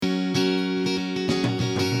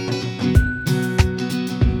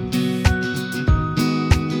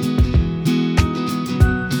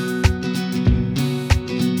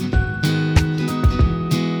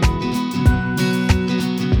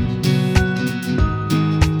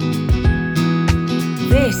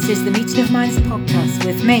is the Meeting of Minds podcast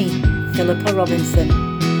with me, Philippa Robinson.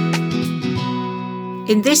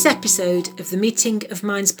 In this episode of the Meeting of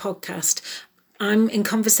Minds podcast, I'm in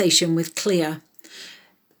conversation with Cléa.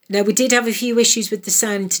 Now, we did have a few issues with the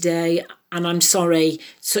sound today, and I'm sorry,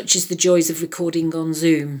 such as the joys of recording on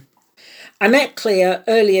Zoom. I met Cléa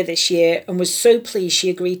earlier this year and was so pleased she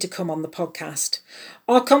agreed to come on the podcast.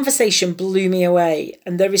 Our conversation blew me away,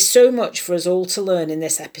 and there is so much for us all to learn in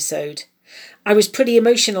this episode. I was pretty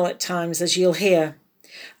emotional at times, as you'll hear.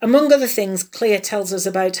 Among other things, Cléa tells us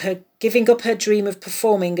about her giving up her dream of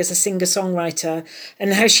performing as a singer-songwriter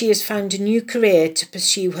and how she has found a new career to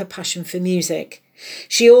pursue her passion for music.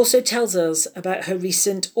 She also tells us about her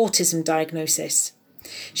recent autism diagnosis.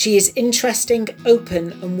 She is interesting,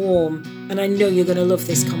 open and warm, and I know you're going to love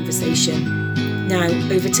this conversation. Now,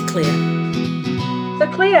 over to Cléa. So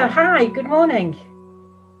Cléa, hi, good morning.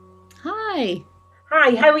 Hi.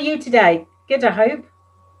 Hi, how are you today? Good, I hope.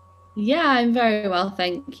 Yeah, I'm very well,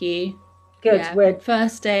 thank you. Good. Yeah, We're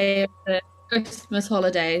first day of the Christmas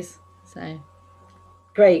holidays, so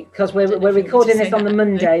great, because we're recording this on the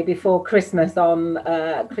Monday actually. before Christmas, on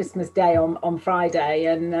Christmas Day on Friday,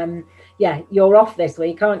 and yeah, you're off this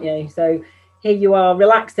week, aren't you? So here you are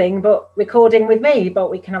relaxing, but recording with me,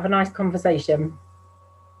 but we can have a nice conversation.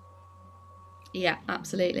 Yeah,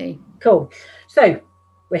 absolutely. Cool. So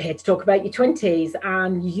we're here to talk about your 20s,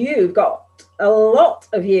 and you've got a lot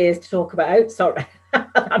of years to talk about. Sorry,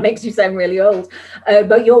 that makes you sound really old,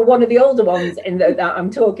 but you're one of the older ones that I'm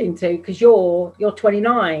talking to, because you're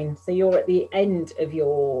 29, so you're at the end of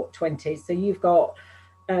your 20s. So you've got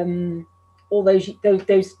all those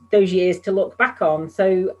years to look back on.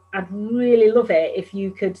 So I'd really love it if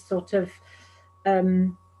you could sort of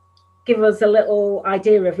give us a little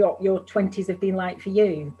idea of what your 20s have been like for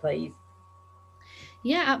you, please.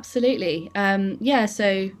 Yeah, absolutely.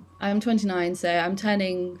 So I'm 29, so I'm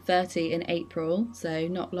turning 30 in April, so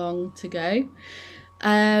not long to go.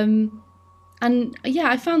 And yeah,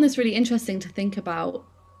 I found this really interesting to think about,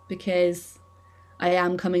 because I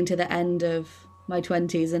am coming to the end of my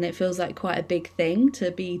 20s and it feels like quite a big thing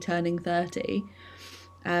to be turning 30.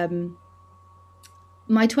 My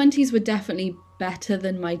 20s were definitely better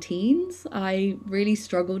than my teens. I really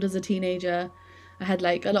struggled as a teenager. I had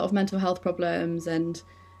like a lot of mental health problems, and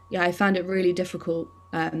yeah, I found it really difficult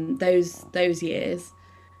those years.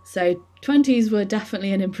 So 20s were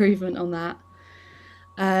definitely an improvement on that.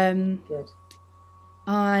 Good.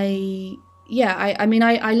 I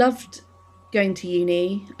loved going to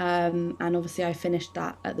uni, and obviously I finished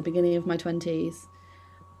that at the beginning of my 20s.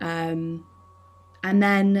 And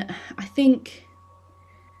then I think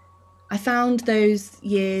I found those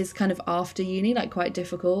years kind of after uni like quite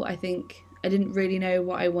difficult. I think I didn't really know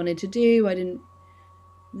what I wanted to do. I didn't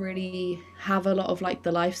really have a lot of like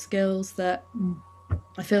the life skills that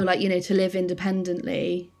I feel like, to live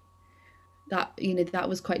independently, that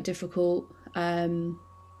was quite difficult. I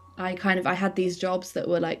had these jobs that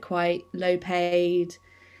were like quite low paid,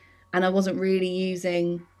 and I wasn't really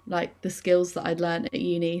using like the skills that I'd learned at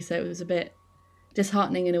uni, so it was a bit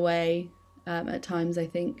disheartening in a way at times, I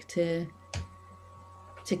think, to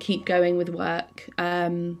keep going with work.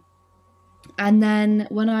 And then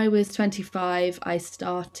when I was 25, I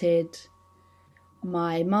started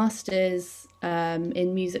my master's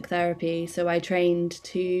in music therapy. So I trained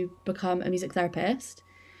to become a music therapist,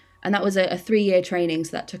 and that was a 3-year training.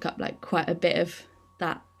 So that took up like quite a bit of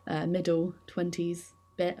that middle 20s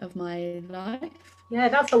bit of my life. Yeah,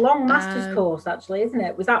 that's a long master's course, actually, isn't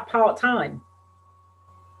it? Was that part-time?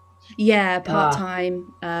 Yeah,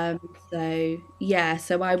 part-time. So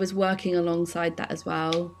I was working alongside that as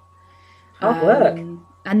well. Hard work.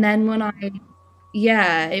 And then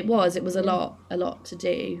it was a lot to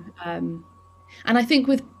do. And I think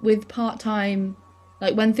with part-time,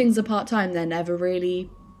 like when things are part-time, they're never really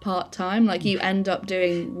part-time. Like you end up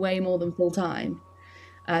doing way more than full-time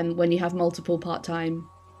when you have multiple part-time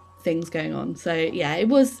things going on. So yeah, it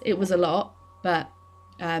was a lot, but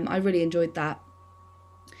I really enjoyed that.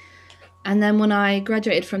 And then when I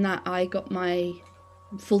graduated from that, I got my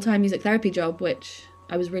full-time music therapy job, which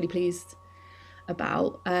I was really pleased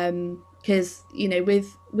about, because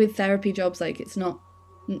with therapy jobs, like it's not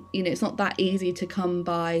that easy to come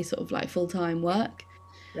by sort of like full-time work.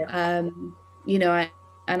 Yeah.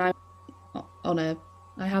 I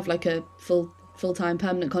have like a full-time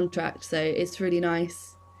permanent contract, so it's really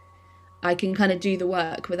nice. I can kind of do the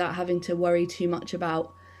work without having to worry too much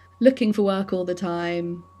about looking for work all the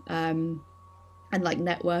time, and like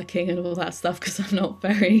networking and all that stuff, because I'm not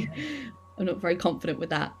very confident with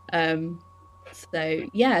that. So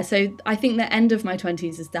I think the end of my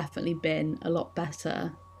 20s has definitely been a lot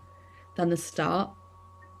better than the start.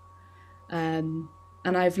 And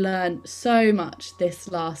I've learned so much this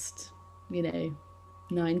last,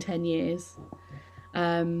 9-10 years.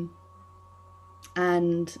 And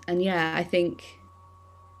yeah, I think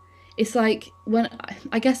it's like when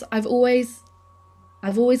I guess I've always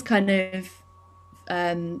kind of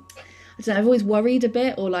I don't know, I've always worried a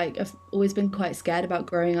bit, or like I've always been quite scared about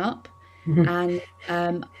growing up. And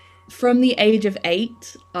from the age of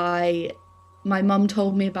 8, my mum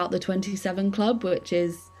told me about the 27 Club, which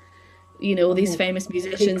is, all these famous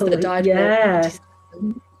musicians that died when they were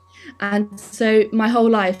 27. And so my whole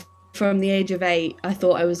life, from the age of 8, I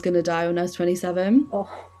thought I was going to die when I was 27.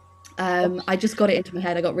 I just got it into my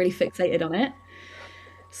head. I got really fixated on it.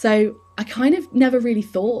 So I kind of never really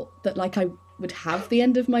thought that like I would have the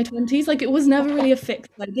end of my 20s. Like, it was never really a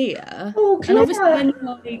fixed idea. And obviously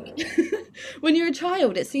when you're a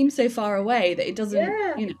child, it seems so far away that it doesn't,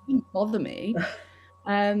 it doesn't bother me.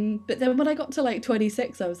 But then when I got to like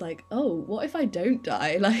 26, I was like, oh, what if I don't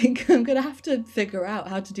die? Like, I'm gonna have to figure out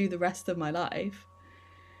how to do the rest of my life.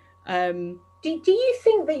 Do you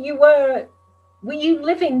think that were you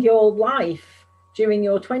living your life during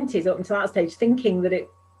your 20s up until that stage thinking that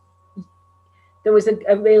there was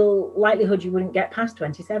a real likelihood you wouldn't get past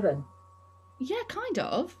 27? Yeah, kind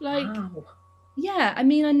of. Like, wow. Yeah, I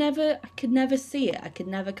mean, I could never see it. I could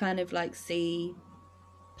never kind of like see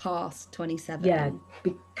past 27. Yeah,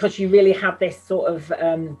 because you really had this sort of,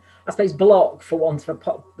 I suppose, block, for want of a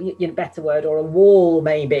better word, or a wall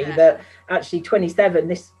maybe, that actually 27,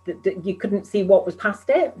 that you couldn't see what was past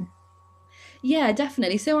it. Yeah,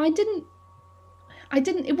 definitely. So I didn't,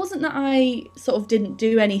 it wasn't that I sort of didn't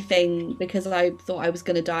do anything because I thought I was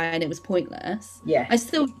going to die and it was pointless. Yeah. I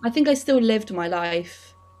think I still lived my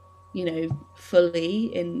life,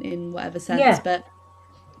 fully in whatever sense. Yeah.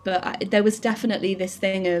 But there was definitely this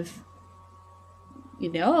thing of,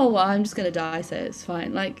 oh, well, I'm just going to die, so it's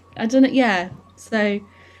fine. Like, I don't know. Yeah. So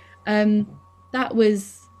that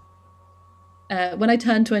was, when I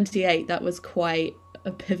turned 28, that was quite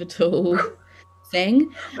a pivotal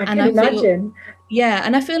thing. I can imagine. Yeah,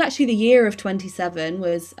 and I feel actually the year of 27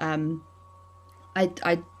 was, I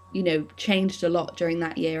changed a lot during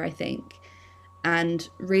that year, I think. And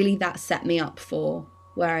really that set me up for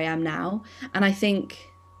where I am now. And I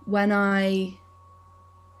think it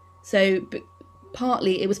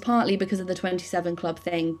was partly because of the 27 Club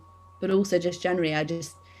thing, but also just generally, I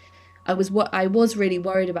was really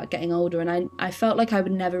worried about getting older, and I felt like I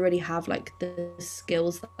would never really have like the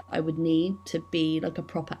skills that I would need to be like a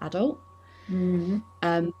proper adult.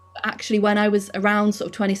 Actually, when I was around sort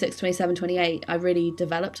of 26, 27, 28, I really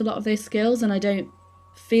developed a lot of those skills, and I don't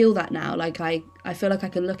feel that now. Like I feel like I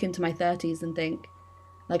can look into my 30s and think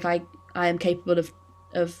like I am capable of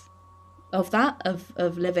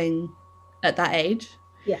living at that age.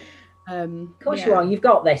 Yeah. Of course you are. You've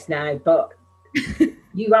got this now, but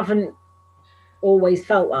you haven't always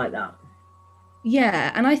felt like that.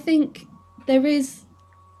 Yeah, and I think there is.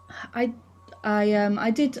 I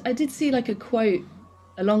did see like a quote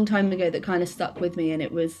a long time ago that kind of stuck with me, and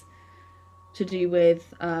it was to do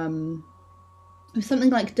with something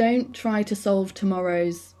like, don't try to solve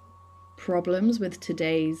tomorrow's problems with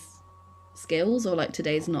today's skills or like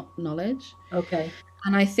today's knowledge. Okay.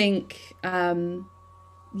 And I think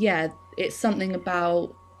it's something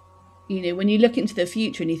about, when you look into the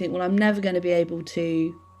future and you think, well, I'm never going to be able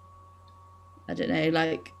to, I don't know,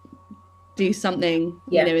 like do something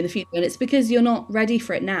in the future, and it's because you're not ready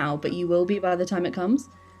for it now, but you will be by the time it comes.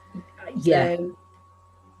 So,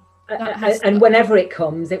 and whenever it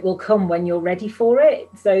comes, it will come when you're ready for it,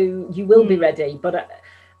 so you will be ready. But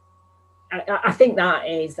I think that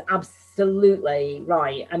is absolutely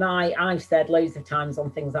right, and I've said loads of times on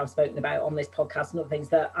things I've spoken about on this podcast and other things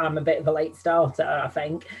that I'm a bit of a late starter, I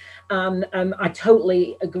think. I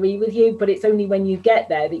totally agree with you, but it's only when you get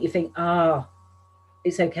there that you think,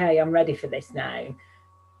 it's okay, I'm ready for this now.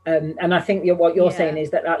 And I think what you're saying is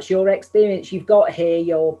that's your experience. You've got here,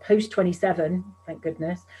 you're post 27, thank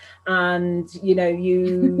goodness, and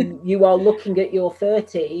you are looking at your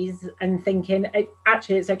 30s and thinking,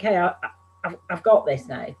 actually, it's okay, I've got this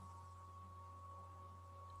now.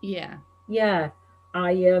 I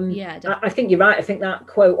think you're right. I think that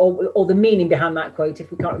quote, or the meaning behind that quote, if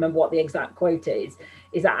we can't remember what the exact quote is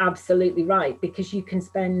that absolutely right, because you can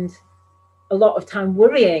spend a lot of time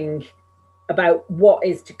worrying about what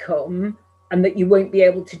is to come and that you won't be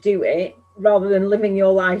able to do it, rather than living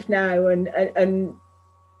your life now and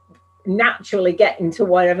naturally getting to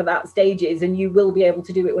whatever that stage is, and you will be able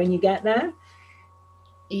to do it when you get there.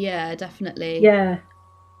 Yeah, definitely. Yeah.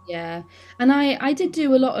 And I did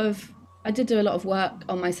do a lot of work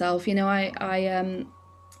on myself. I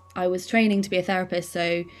was training to be a therapist,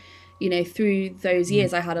 so you know, through those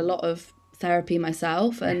years, I had a lot of therapy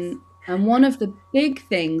myself. And one of the big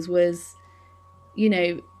things was, you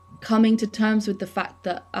know, coming to terms with the fact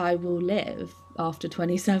that I will live after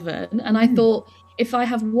 27. And I thought, if I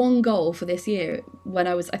have one goal for this year,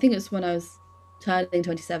 I think it was when I was turning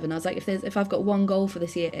 27, I was like, if I've got one goal for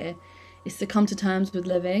this year, it's to come to terms with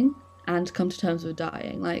living and come to terms with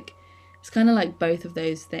dying. Like, it's kind of like both of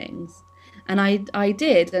those things. And I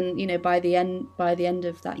did, and you know, by the end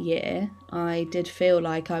of that year, I did feel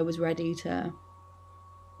like I was ready to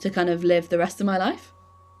kind of live the rest of my life.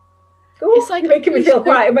 Ooh, it's like, you're making me feel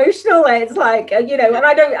quite emotional. It's like, you know, and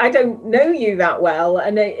I don't know you that well,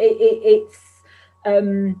 and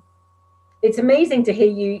it's amazing to hear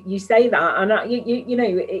you say that. And you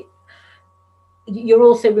know, you're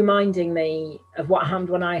also reminding me of what happened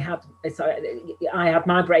when I had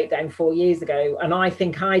my breakdown 4 years ago, and I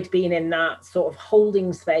think I'd been in that sort of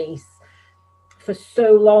holding space for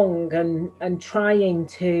so long and trying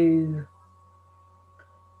to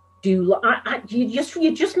do.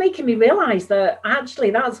 You're just making me realize that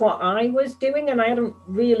actually that's what I was doing, and I hadn't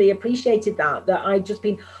really appreciated that I'd just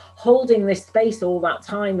been holding this space all that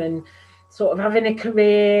time and sort of having a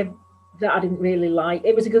career that I didn't really like.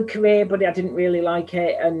 It was a good career, but I didn't really like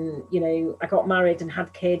it. And, you know, I got married and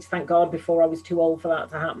had kids, thank God, before I was too old for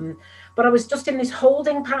that to happen. But I was just in this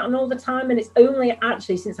holding pattern all the time. And it's only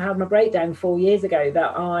actually since I had my breakdown 4 years ago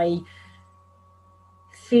that I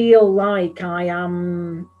feel like I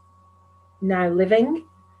am now living.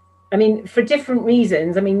 I mean, for different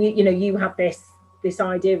reasons. I mean, you know, you have this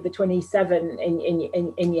idea of the 27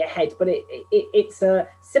 in your head, but it's a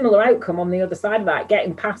similar outcome on the other side of that,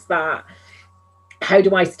 getting past that. How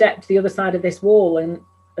do I step to the other side of this wall and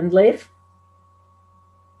live?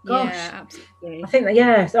 Gosh, yeah, absolutely. I think that,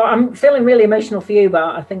 yeah, so I'm feeling really emotional for you,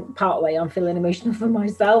 but I think partly I'm feeling emotional for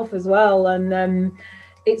myself as well. And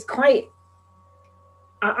it's quite,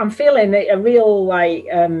 I'm feeling a real, like,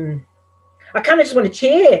 I kind of just want to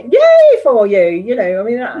cheer, yay for you, you know. I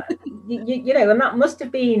mean, you know, and that must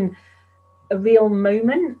have been a real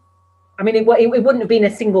moment. I mean, it wouldn't have been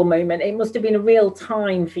a single moment. It must have been a real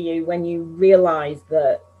time for you when you realised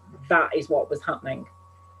that is what was happening.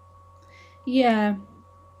 Yeah,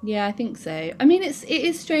 I think so. I mean, it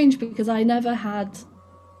is strange because I never had,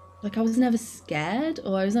 like, I was never scared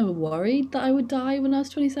or I was never worried that I would die when I was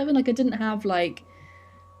 27. Like,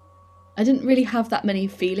 I didn't really have that many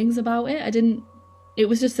feelings about it. It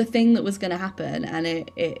was just a thing that was going to happen, and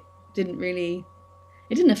it didn't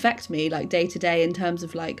affect me like day to day in terms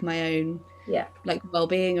of like my own like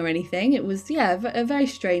well-being or anything. It was a very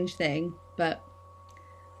strange thing, but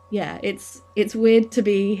yeah, it's weird to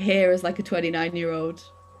be here as like a 29-year-old,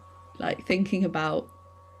 like thinking about,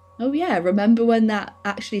 oh yeah, remember when that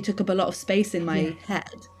actually took up a lot of space in my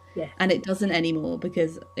head, and it doesn't anymore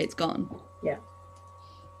because it's gone.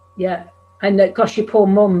 And gosh, your poor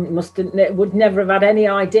mum would never have had any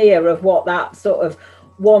idea of what that sort of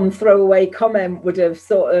one throwaway comment would have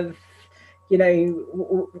sort of, you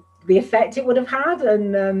know, the effect it would have had.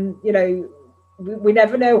 And you know, we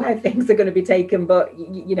never know how things are going to be taken, but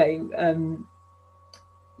you know,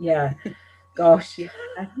 gosh.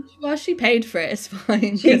 Well, she paid for it, it's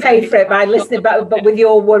fine. She paid for it by listening, but with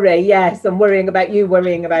your worry, yes, and worrying about you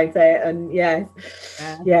worrying about it. And yes,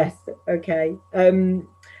 okay.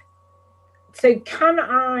 So can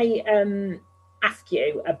I ask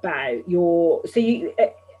you about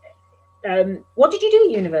what did you do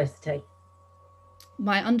at university?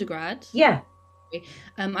 My undergrad? Yeah.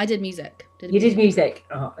 I did music. You did music?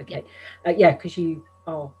 Oh, okay. Yeah, because you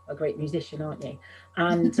are a great musician, aren't you?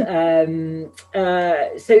 And so,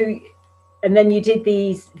 and then you did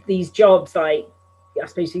these jobs, like, I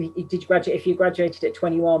suppose if you graduated at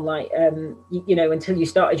 21, like, you know, until you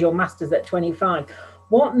started your master's at 25.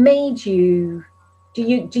 What made you, do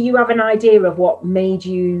you have an idea of what made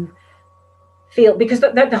you feel, because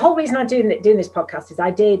the whole reason I'm doing this podcast is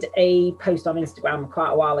I did a post on Instagram quite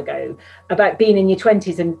a while ago about being in your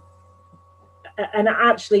 20s, and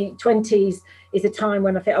actually 20s is a time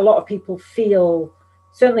when I think a lot of people feel,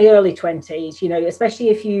 certainly early 20s, you know, especially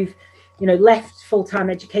if you've, you know, left full-time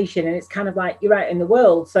education, and it's kind of like you're out in the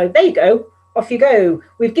world, so there you go, off you go.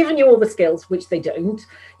 We've given you all the skills, which they don't,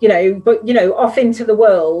 you know, but, you know, off into the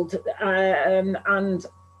world, and,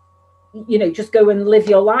 you know, just go and live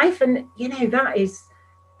your life. And, you know,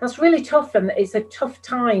 that's really tough. And it's a tough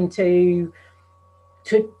time to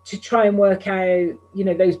try and work out, you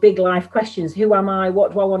know, those big life questions. Who am I?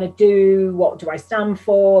 What do I want to do? What do I stand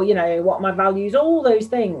for? You know, what are my values? All those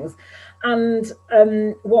things. And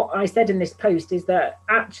what I said in this post is that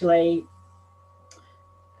actually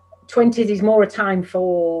 20s is more a time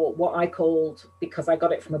for what I called, because I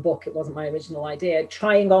got it from a book, it wasn't my original idea,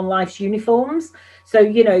 trying on life's uniforms. So,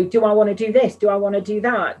 you know, do I want to do this? Do I want to do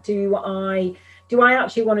that? Do I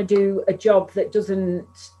actually want to do a job that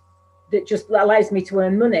just allows me to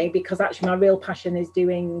earn money, because actually my real passion is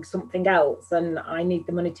doing something else and I need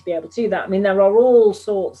the money to be able to do that? I mean, there are all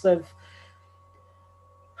sorts of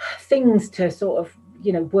things to sort of,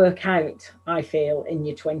 you know, work out, I feel, in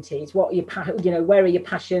your 20s. What your you know, where are your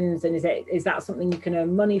passions, and is that something you can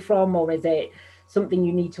earn money from, or is it something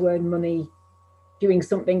you need to earn money doing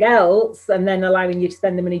something else and then allowing you to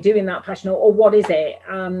spend the money doing that passion, or what is it?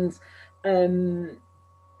 And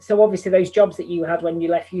so obviously those jobs that you had when you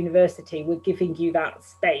left university were giving you that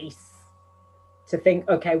space to think,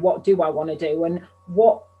 okay, what do I want to do? And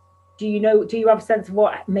what do you have a sense of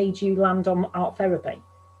what made you land on art therapy?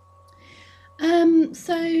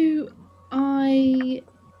 So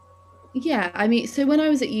when I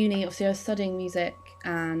was at uni, obviously I was studying music,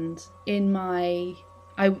 and I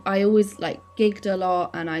always like gigged a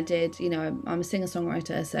lot, and I did, you know, I'm a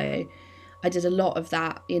singer-songwriter, so I did a lot of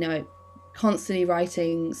that, you know, constantly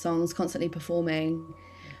writing songs, constantly performing.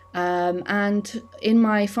 And in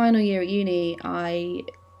my final year at uni, I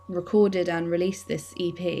recorded and released this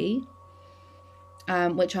EP,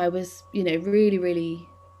 which I was, you know, really, really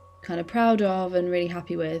kind of proud of and really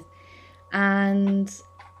happy with. And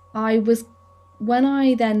when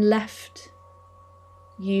I then left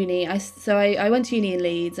uni, I went to uni in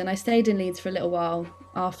Leeds, and I stayed in Leeds for a little while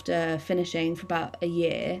after finishing, for about a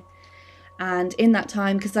year. And in that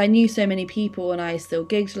time, because I knew so many people and I still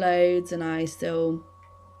gigged loads, and I still,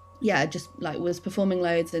 just like was performing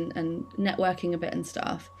loads and networking a bit and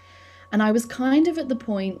stuff. And I was kind of at the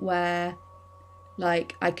point where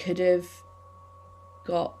like I could have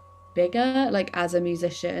got bigger, like as a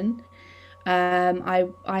musician. I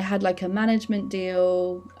had like a management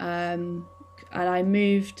deal, and I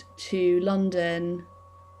moved to London,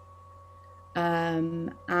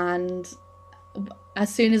 and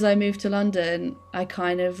as soon as I moved to London, I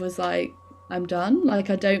kind of was like, I'm done, like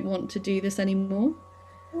I don't want to do this anymore.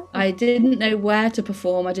 I didn't know where to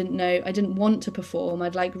perform. I didn't want to perform.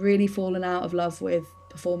 I'd like really fallen out of love with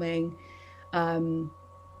performing.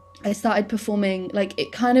 I started performing, like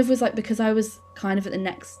it kind of was like, because I was kind of at the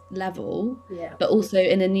next level, but also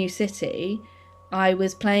in a new city, I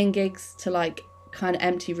was playing gigs to like kind of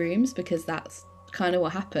empty rooms, because that's kind of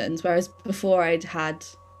what happens. Whereas before I'd had,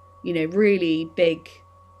 you know, really big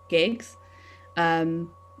gigs,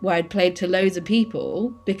 where I'd played to loads of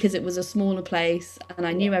people, because it was a smaller place and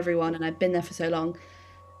I knew everyone and I'd been there for so long.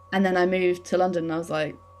 And then I moved to London and I was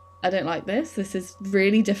like, I don't like this. This is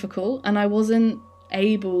really difficult. And I wasn't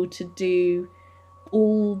able to do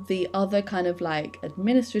all the other kind of like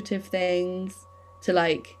administrative things to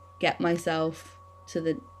like get myself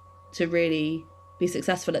to really be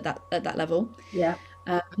successful at that level.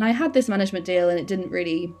 And I had this management deal, and it didn't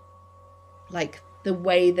really, like the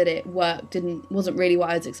way that it worked wasn't really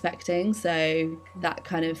what I was expecting, so that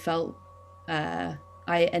kind of felt I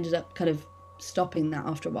ended up kind of stopping that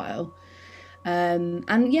after a while. And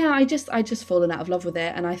I just fallen out of love with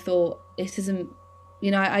it, and I thought, this isn't,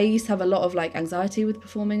 you know, I used to have a lot of like anxiety with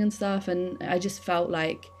performing and stuff, and I just felt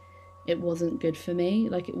like it wasn't good for me,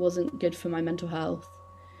 like it wasn't good for my mental health.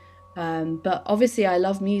 But obviously I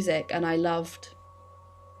love music, and I loved,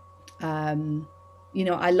 you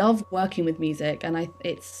know, I love working with music, and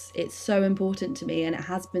it's so important to me, and it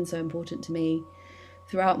has been so important to me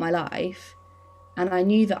throughout my life. And I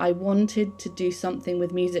knew that I wanted to do something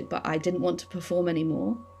with music, but I didn't want to perform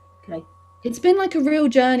anymore. Okay. It's been like a real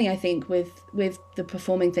journey, I think, with the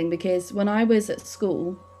performing thing, because when I was at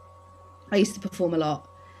school, I used to perform a lot.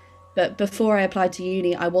 But before I applied to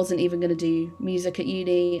uni, I wasn't even going to do music at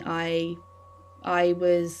uni. I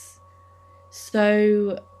was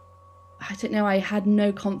so, I don't know, I had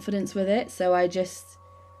no confidence with it. So I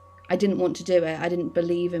didn't want to do it. I didn't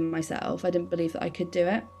believe in myself. I didn't believe that I could do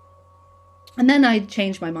it. And then I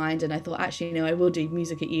changed my mind, and I thought, actually, no, I will do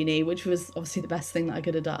music at uni, which was obviously the best thing that I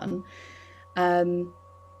could have done.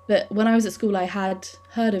 But when I was at school, I had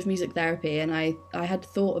heard of music therapy, and I had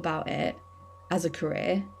thought about it as a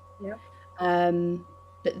career.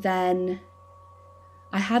 But then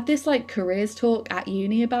I had this like careers talk at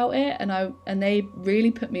uni about it, and they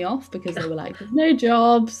really put me off, because they were like, there's no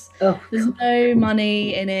jobs, there's no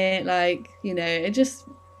money in it, like, you know, it just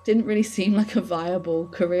didn't really seem like a viable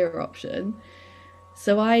career option.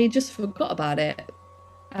 So I just forgot about it.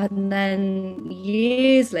 And then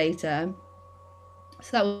years later,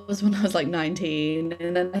 so that was when I was like 19,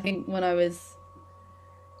 and then I think when I was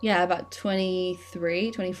about 23,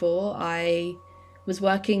 24, I was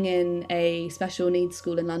working in a special needs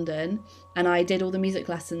school in London, and I did all the music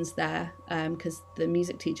lessons there because the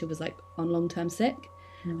music teacher was like on long-term sick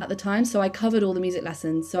at the time. So I covered all the music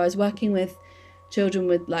lessons. So I was working with children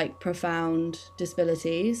with like profound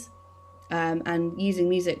disabilities and using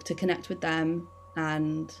music to connect with them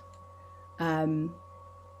and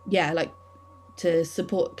like to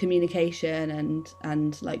support communication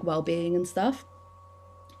and like well-being and stuff.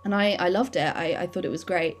 And I loved it. I thought it was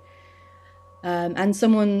great. And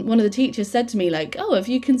one of the teachers said to me like, oh, have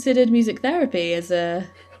you considered music therapy as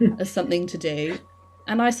something to do?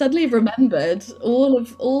 And I suddenly remembered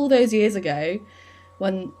all those years ago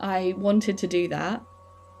when I wanted to do that.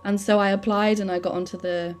 And so I applied and I got onto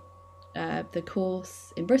the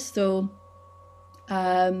course in Bristol.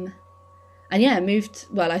 And yeah,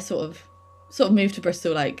 I sort of moved to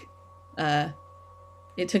Bristol, like,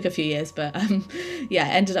 it took a few years, but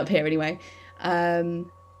ended up here anyway. And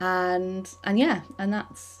that's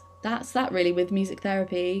that really with music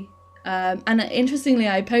therapy. And interestingly,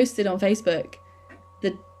 I posted on Facebook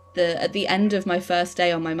at the end of my first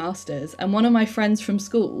day on my master's, and one of my friends from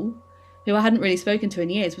school, who I hadn't really spoken to in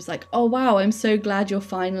years, was like, "Oh wow, I'm so glad you're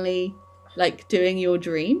finally like doing your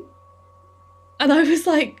dream." And I was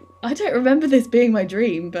like, I don't remember this being my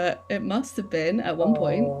dream, but it must have been at one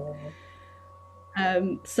point.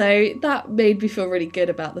 So that made me feel really good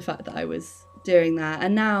about the fact that I was doing that.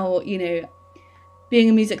 And now, you know, being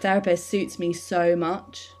a music therapist suits me so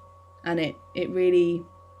much. And it really,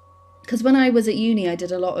 because when I was at uni, I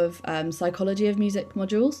did a lot of psychology of music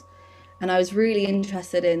modules, and I was really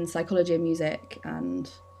interested in psychology of music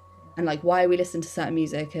and like why we listen to certain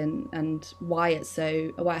music and why it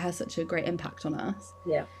has such a great impact on us.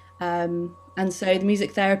 Yeah. And so the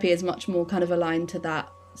music therapy is much more kind of aligned to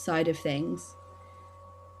that side of things.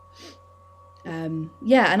 And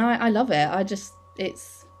I love it. I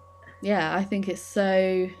think it's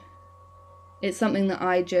something that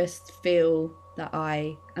I just feel that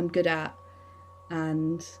I am good at,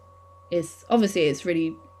 and it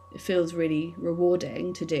feels really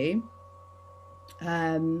rewarding to do.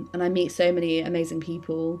 And I meet so many amazing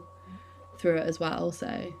people through it as well.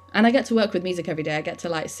 So, and I get to work with music every day. I get to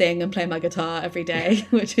like sing and play my guitar every day,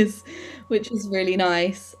 which is really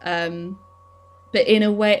nice. But in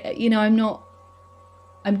a way, you know,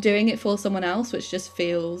 I'm doing it for someone else, which just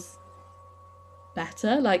feels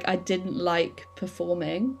better. Like I didn't like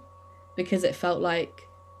performing because it felt like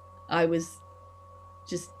I was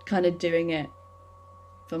just kind of doing it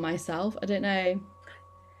for myself. I don't know.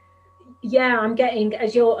 Yeah, I'm getting,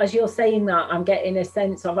 as you're saying that, I'm getting a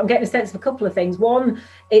sense of a couple of things. One,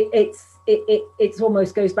 it's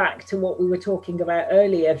almost goes back to what we were talking about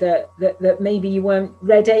earlier, that maybe you weren't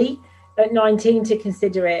ready at 19 to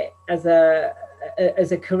consider it as a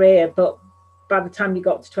career, but by the time you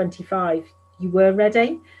got to 25, you were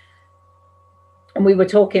ready. And we were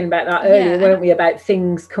talking about that earlier, weren't we, about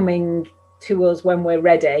things coming to us when we're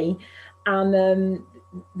ready. And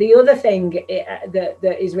the other thing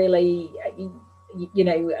that is really, you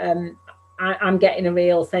know, I'm getting a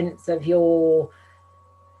real sense of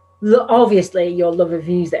obviously your love of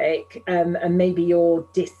music, and maybe your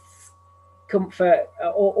discomfort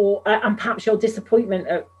or and perhaps your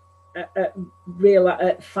disappointment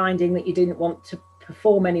at finding that you didn't want to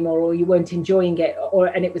perform anymore, or you weren't enjoying it,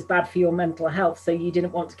 and it was bad for your mental health, so you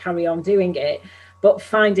didn't want to carry on doing it, but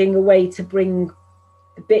finding a way to bring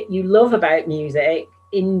the bit you love about music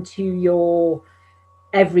into your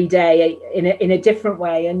everyday in a different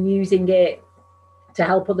way, and using it to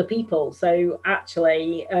help other people. So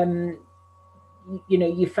actually, you know,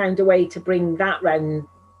 you found a way to bring that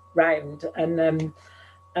round, and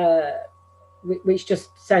which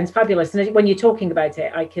just sounds fabulous. And when you're talking about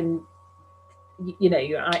it, I can, you know,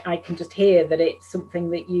 I can just hear that it's something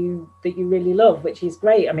that you really love, which is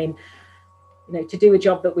great. I mean, you know, to do a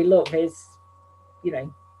job that we love is, you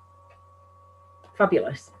know,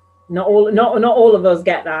 fabulous. Not all of us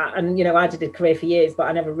get that, and you know, I did a career for years, but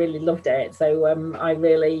I never really loved it. So I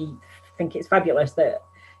really think it's fabulous that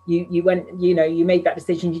you went, you know, you made that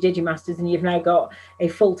decision, you did your masters, and you've now got a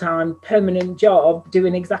full-time permanent job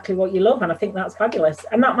doing exactly what you love. And I think that's fabulous.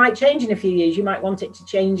 And that might change in a few years. You might want it to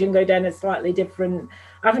change and go down a slightly different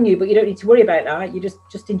avenue, but you don't need to worry about that. You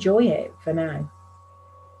just enjoy it for now.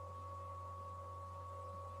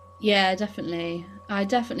 Yeah, definitely. I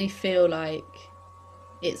definitely feel like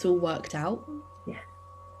it's all worked out. Yeah.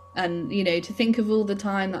 And you know, to think of all the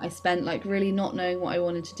time that I spent like really not knowing what I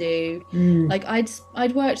wanted to do. Like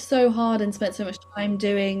I'd worked so hard and spent so much time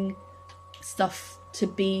doing stuff to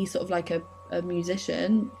be sort of like a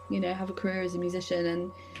musician, you know, have a career as a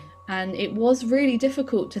musician, And it was really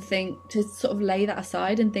difficult to sort of lay that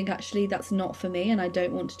aside and think, actually, that's not for me and I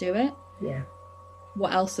don't want to do it. Yeah.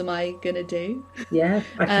 What else am I going to do? Yeah,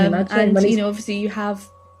 I can imagine. And, you know, obviously you have...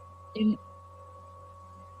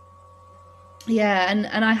 Yeah, and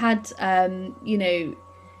I had, you know,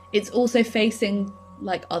 it's also facing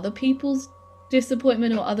like other people's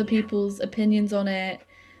disappointment or other people's opinions on it.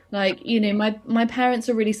 Like, you know, my parents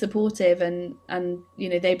are really supportive and you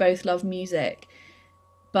know, they both love music.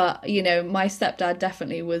 But, you know, my stepdad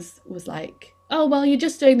definitely was like, oh, well, you're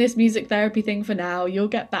just doing this music therapy thing for now. You'll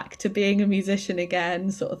get back to being a musician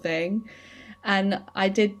again, sort of thing. And I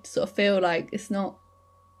did sort of feel like that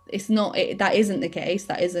isn't the case.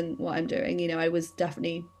 That isn't what I'm doing. You know, I was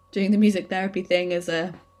definitely doing the music therapy thing as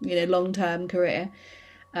a, you know, long-term career.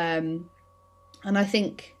 And I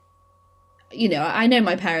think, you know, I know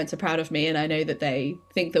my parents are proud of me and I know that they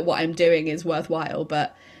think that what I'm doing is worthwhile,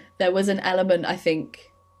 but there was an element, I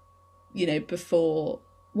think, you know, before,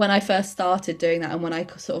 when I first started doing that and when I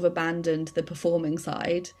sort of abandoned the performing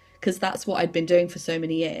side, because that's what I'd been doing for so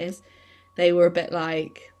many years, they were a bit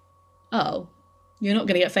like, oh, you're not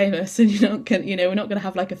going to get famous and you're not going, you know, we're not going to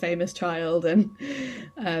have like a famous child and,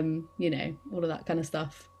 you know, all of that kind of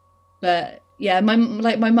stuff. But yeah, my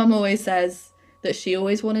mum always says that she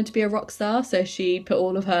always wanted to be a rock star, so she put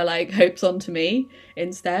all of her like hopes onto me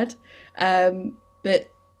instead.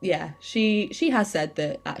 But yeah, she has said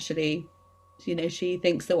that actually, you know, she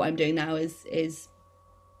thinks that what I'm doing now is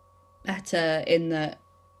better in that,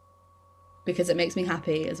 because it makes me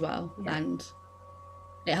happy as well. Yeah. And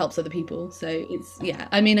it helps other people. So it's, yeah,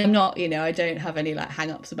 I mean, I'm not, you know, I don't have any like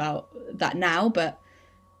hang-ups about that now, but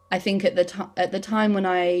I think at the time when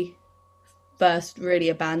I first really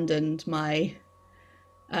abandoned my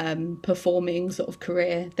performing sort of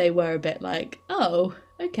career, they were a bit like, oh,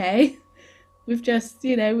 okay, we've just,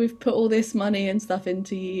 you know, we've put all this money and stuff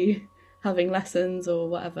into you having lessons or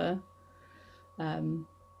whatever.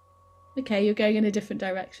 Okay, you're going in a different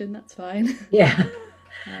direction, that's fine. Yeah.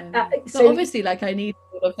 So obviously, like, I need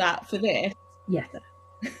all of that for this. Yeah.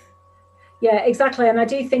 Yeah, exactly. And I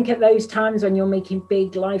do think at those times when you're making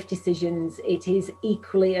big life decisions, it is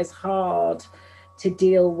equally as hard to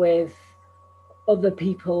deal with other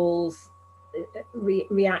people's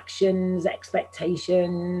reactions,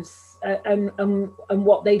 expectations, and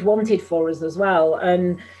what they'd wanted for us as well.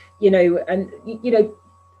 And you know,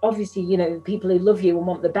 obviously, you know, people who love you and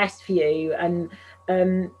want the best for you, and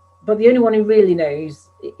but the only one who really knows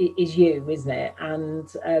is you, isn't it?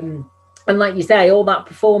 And like you say, all that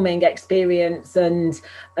performing experience and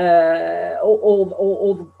all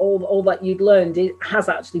that you'd learned, it has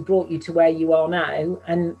actually brought you to where you are now.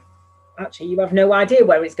 And actually, you have no idea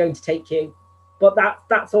where it's going to take you. But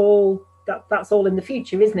that's all in the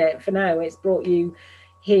future, isn't it? For now, it's brought you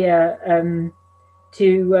here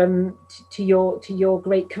to your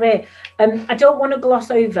great career. I don't want to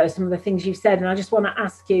gloss over some of the things you've said, and I just want to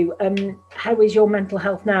ask you, how is your mental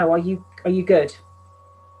health now? Are you good?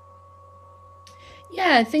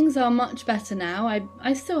 Yeah, things are much better now.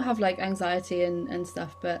 I still have like anxiety and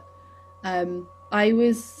stuff, but I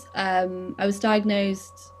was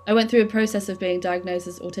diagnosed. I went through a process of being diagnosed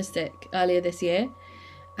as autistic earlier this year,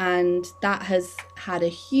 and that has had a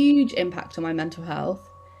huge impact on my mental health.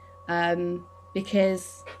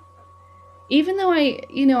 Because even though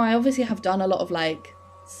I obviously have done a lot of like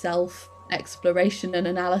self exploration and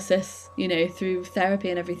analysis, you know, through therapy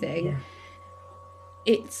and everything,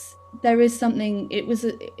 it's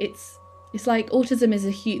like autism is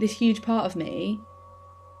this huge part of me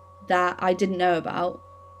that I didn't know about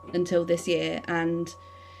until this year. And,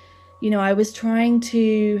 you know, I was trying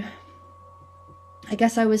to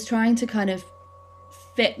kind of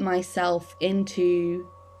fit myself into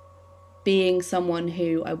being someone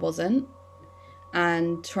who I wasn't,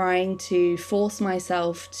 and trying to force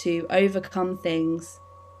myself to overcome things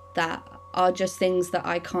that are just things that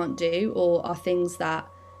I can't do, or are things that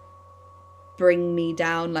bring me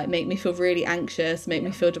down, like make me feel really anxious, make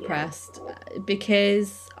me feel depressed,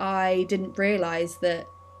 because I didn't realize that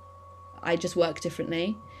I just work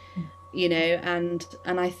differently, you know. And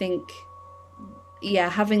I think, yeah,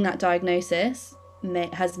 having that diagnosis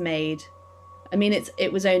has made, I mean,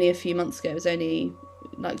 it was only a few months ago, it was only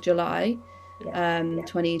like July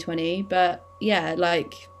 2020, but yeah,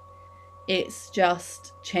 like it's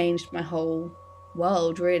just changed my whole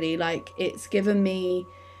world, really. Like, it's given me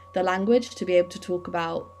the language to be able to talk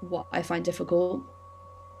about what I find difficult,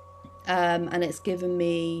 and it's given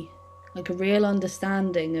me like a real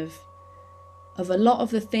understanding of a lot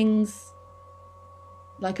of the things,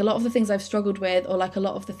 like a lot of the things I've struggled with, or like a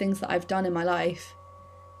lot of the things that I've done in my life,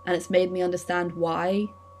 and it's made me understand why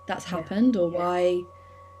that's happened, or why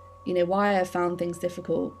why I found things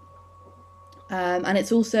difficult. And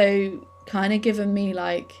it's also kind of given me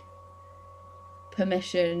like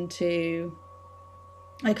permission to,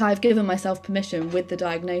 like, I've given myself permission with the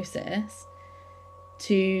diagnosis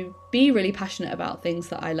to be really passionate about things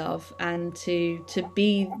that I love, and to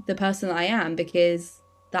be the person that I am, because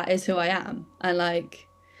that is who I am. And like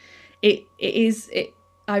it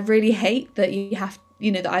I really hate that you have,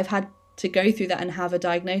 that I've had to go through that and have a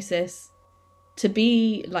diagnosis to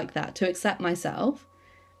be like that, to accept myself.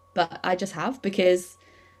 But I just have, because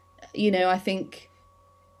I think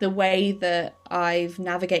the way that I've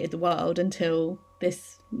navigated the world until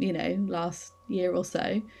this last year or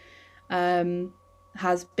so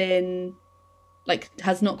has been like,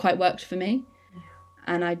 has not quite worked for me.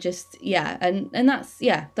 And I just and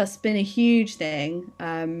that's been a huge thing,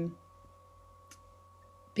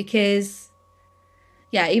 because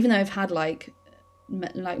even though I've had like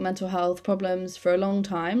mental health problems for a long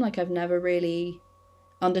time, like I've never really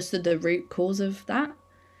understood the root cause of that,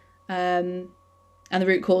 and the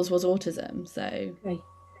root cause was autism. So okay.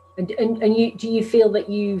 And you, do you feel that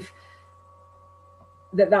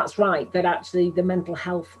that's right, that actually the mental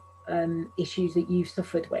health issues that you've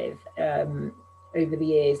suffered with over the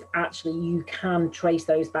years, actually you can trace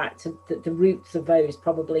those back to the roots of those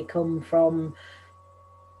probably come from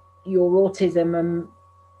your autism,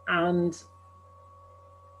 and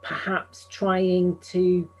perhaps trying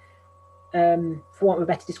to, for want of a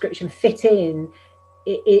better description, fit in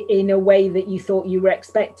a way that you thought you were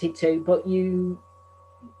expected to, but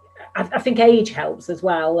I think age helps as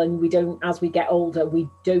well, and we don't, as we get older, we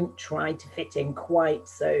don't try to fit in quite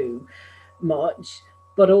so much.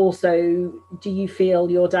 But also, do you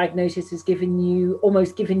feel your diagnosis has given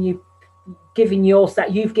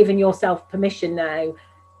yourself permission now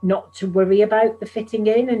not to worry about the fitting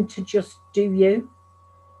in and to just do you?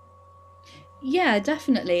 Yeah,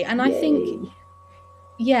 definitely. And I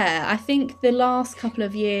think the last couple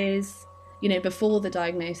of years, before the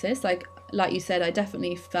diagnosis, like you said, I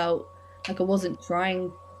definitely felt like I wasn't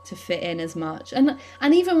trying to fit in as much. And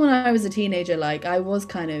even when I was a teenager, like I was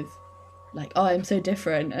kind of like, oh, I'm so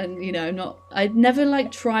different. And, I'd never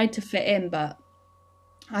like tried to fit in, but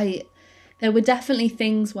there were definitely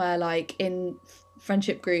things where like in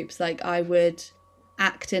friendship groups, like I would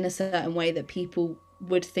act in a certain way that people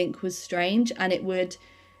would think was strange, and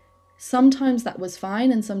sometimes that was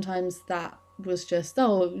fine, and sometimes that was just,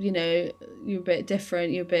 oh, you're a bit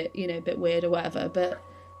different, you're a bit, a bit weird or whatever. But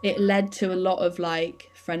it led to a lot of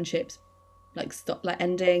like friendships like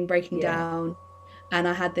ending, breaking down. And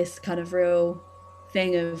I had this kind of real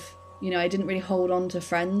thing of, I didn't really hold on to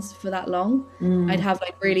friends for that long. I'd have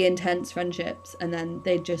like really intense friendships, and then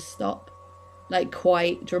they'd just stop, like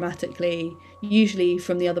quite dramatically, usually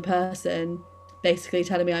from the other person basically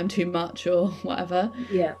telling me I'm too much or whatever.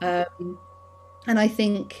 And I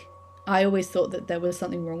think I always thought that there was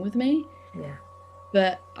something wrong with me.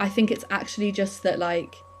 But I think it's actually just that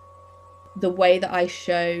like the way that I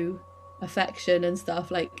show affection and stuff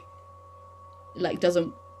like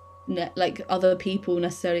doesn't like other people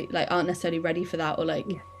necessarily like aren't necessarily ready for that, or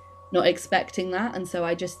like not expecting that. And so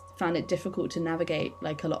I just found it difficult to navigate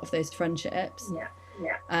like a lot of those friendships.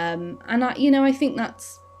 And I think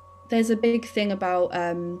there's a big thing about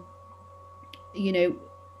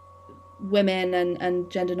women and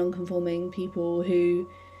gender non-conforming people who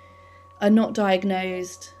are not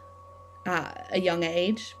diagnosed at a young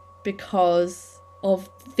age because of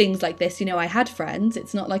things like this. I had friends,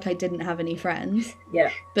 it's not like I didn't have any friends,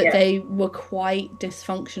 but they were quite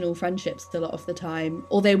dysfunctional friendships a lot of the time,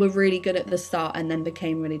 or they were really good at the start and then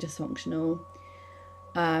became really dysfunctional.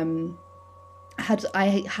 I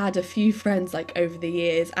had a few friends like over the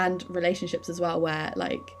years, and relationships as well, where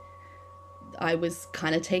like I was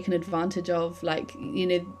kind of taken advantage of, like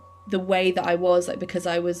the way that I was, like because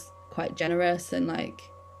I was quite generous and like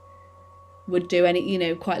would do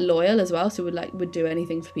any quite loyal as well, so would do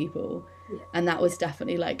anything for people, and that was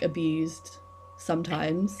definitely like abused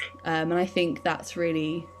sometimes. And I think that's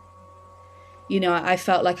really I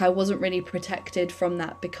felt like I wasn't really protected from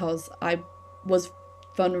that because I was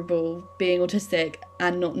vulnerable being autistic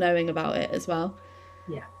and not knowing about it as well.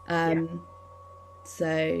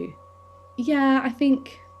 So I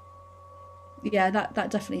think that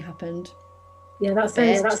definitely happened.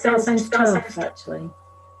 That sounds tough actually.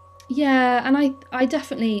 And I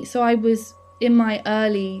definitely, so I was in my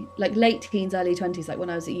early, like late teens, early 20s, like when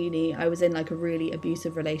I was at uni, I was in like a really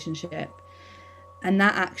abusive relationship, and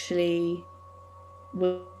that actually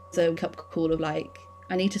was a wake-up call of like,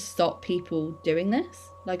 I need to stop people doing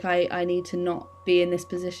this. Like I need to not be in this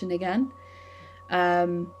position again.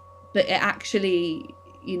 But it actually,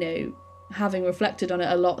 having reflected on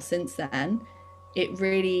it a lot since then, it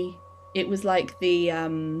was like the I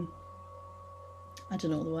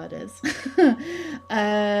don't know what the word is.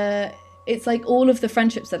 It's like all of the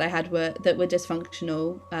friendships that I had were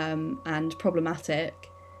dysfunctional and problematic,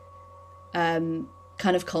 kind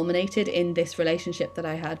of culminated in this relationship that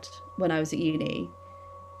I had when I was at uni.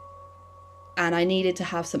 And I needed to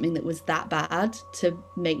have something that was that bad to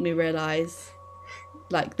make me realise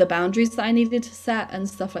like the boundaries that I needed to set and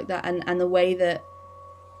stuff like that, and the way that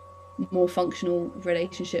more functional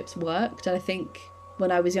relationships worked. And I think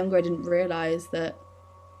when I was younger I didn't realise that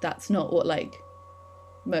that's not what like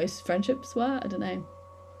most friendships were. I don't know.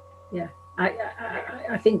 Yeah,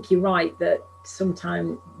 I think you're right that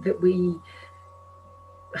sometimes that we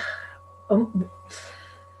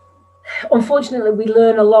unfortunately we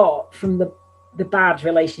learn a lot from the bad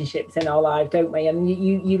relationships in our life, don't we? And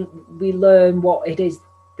we learn what it is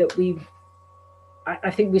that I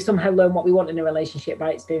think we somehow learn what we want in a relationship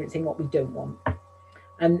by experiencing what we don't want,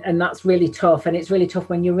 and that's really tough. And it's really tough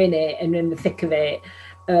when you're in it and in the thick of it,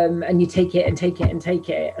 and you take it and take it and take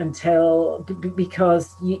it until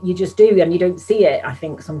because you just do, and you don't see it. I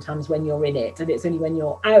think sometimes when you're in it, and it's only when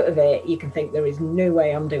you're out of it you can think there is no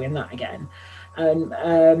way I'm doing that again.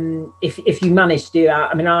 And if you manage to do that,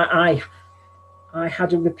 I mean, I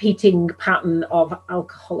had a repeating pattern of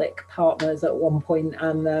alcoholic partners at one point,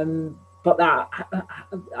 and but that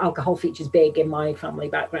alcohol features big in my family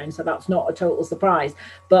background, so that's not a total surprise.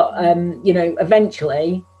 But you know,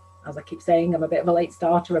 eventually, as I keep saying, I'm a bit of a late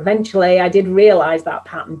starter. Eventually, I did realise that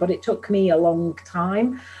pattern, but it took me a long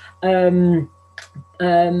time, and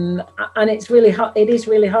it's really hard. It is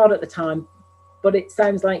really hard at the time, but it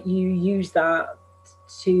sounds like you use that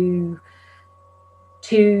to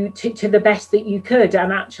the best that you could,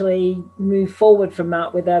 and actually move forward from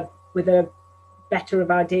that with a better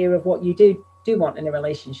of idea of what you do want in a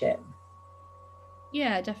relationship.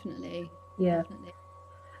 Yeah, definitely. Yeah, definitely.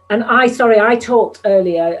 And I talked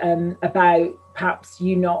earlier about perhaps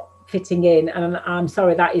you not fitting in, and I'm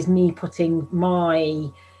sorry, that is me putting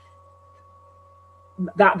my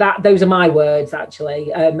those are my words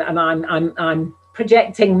actually, and I'm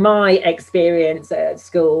projecting my experience at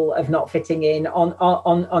school of not fitting in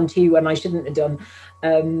onto you, when I shouldn't have done,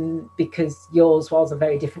 because yours was a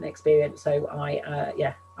very different experience. So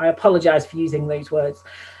I apologize for using those words.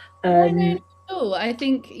 I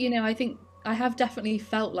think, you know, I have definitely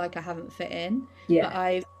felt like I haven't fit in, but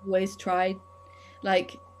I've always tried,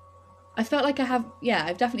 like, I felt like I've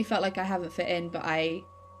definitely felt like I haven't fit in, but I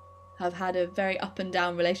have had a very up and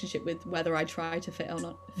down relationship with whether I try to fit in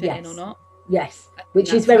or not. Yes,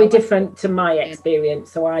 which is very different to my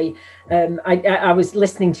experience. So I was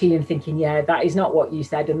listening to you and thinking, yeah, that is not what you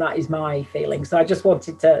said, and that is my feeling. So I just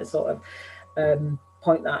wanted to sort of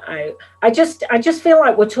point that out. I just feel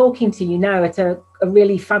like we're talking to you now at a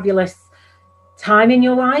really fabulous time in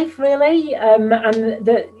your life, really, and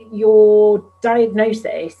that your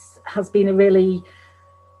diagnosis has been a really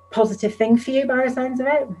positive thing for you by the sounds of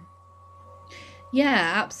it.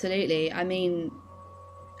 Yeah, absolutely. I mean,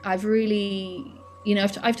 I've really, you know,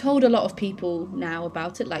 I've told a lot of people now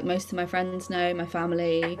about it. Like most of my friends know, my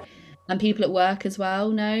family, and people at work as well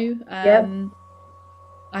know.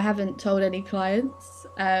 I haven't told any clients,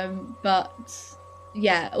 but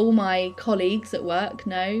yeah, all my colleagues at work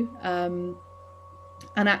know.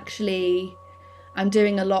 And actually, I'm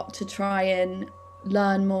doing a lot to try and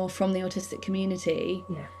learn more from the autistic community,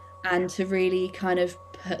 and to really kind of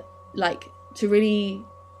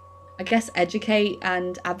I guess, educate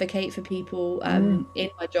and advocate for people in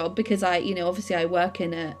my job, because obviously I work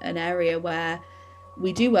in an area where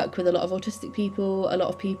we do work with a lot of autistic people, a lot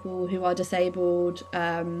of people who are disabled,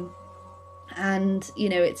 and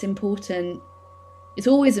it's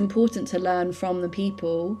always important to learn from the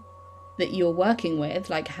people that you're working with,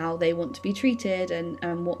 like how they want to be treated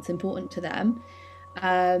and what's important to them.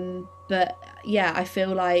 But yeah, I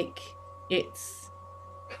feel like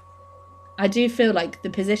I do feel like the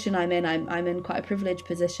position I'm in quite a privileged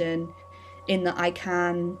position, in that I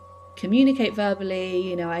can communicate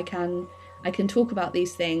verbally, I can talk about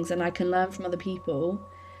these things and I can learn from other people.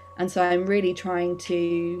 And so I'm really trying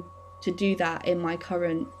to do that in my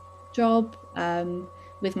current job,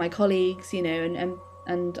 with my colleagues, and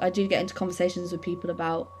I do get into conversations with people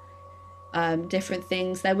about different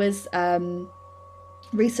things. There was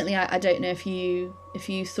recently, I don't know if you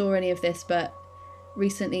saw any of this, but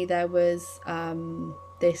recently there was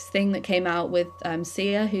this thing that came out with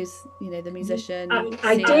Sia, who's the musician.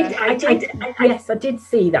 Yes, I did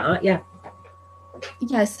see that.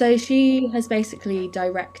 Yeah, so she has basically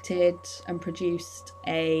directed and produced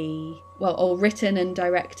or written and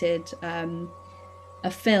directed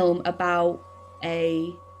a film about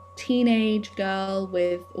a teenage girl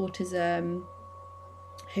with autism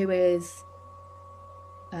who is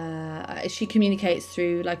she communicates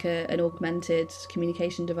through like an augmented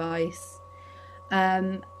communication device,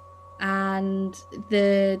 and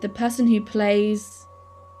the person who plays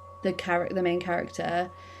the main character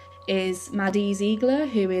is Maddie Ziegler,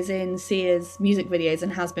 who is in Sia's music videos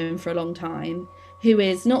and has been for a long time, who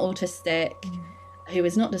is not autistic, who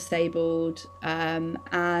is not disabled,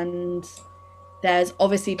 and there's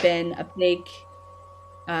obviously been a big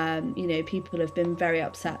people have been very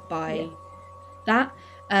upset by that,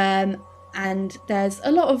 and there's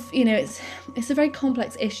a lot of it's a very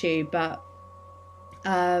complex issue, but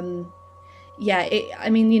having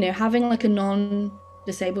like a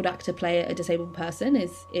non-disabled actor play a disabled person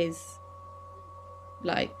is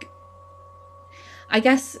like, I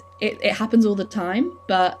guess it happens all the time,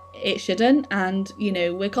 but it shouldn't. And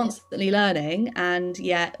we're constantly learning, and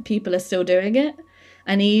yet people are still doing it.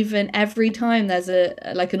 And even every time there's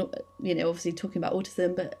obviously talking about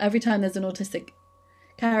autism, but every time there's an autistic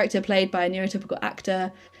character played by a neurotypical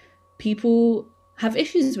actor, people have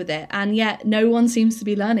issues with it, and yet no one seems to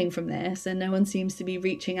be learning from this, and no one seems to be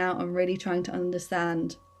reaching out and really trying to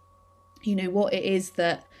understand what it is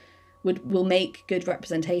that will make good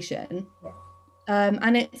representation.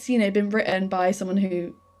 And it's been written by someone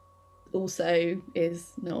who also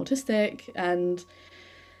is not autistic, and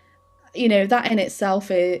that in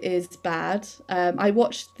itself is bad. I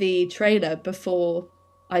watched the trailer before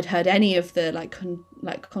I'd heard any of the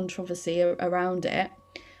controversy around it,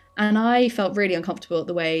 and I felt really uncomfortable at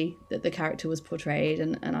the way that the character was portrayed,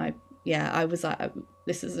 and I was like,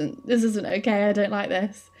 this isn't okay, I don't like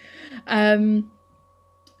this.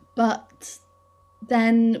 But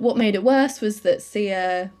then what made it worse was that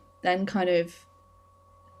Sia then kind of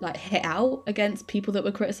hit out against people that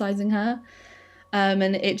were criticizing her, and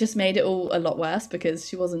it just made it all a lot worse, because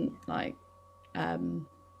she wasn't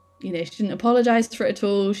she didn't apologize for it at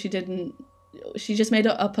all. She just made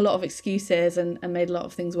up a lot of excuses and made a lot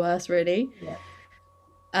of things worse, really.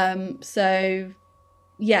 So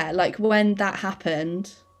when that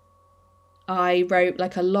happened, I wrote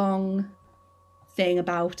a long thing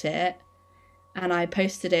about it, and I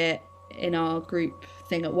posted it in our group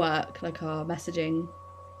thing at work, our messaging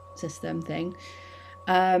system thing,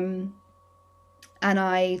 and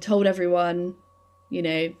I told everyone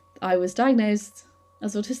I was diagnosed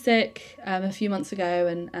as autistic a few months ago,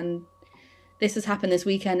 and this has happened this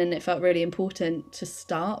weekend, and it felt really important to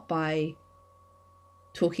start by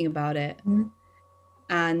talking about it.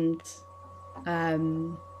 And I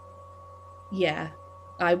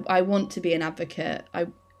want to be an advocate. I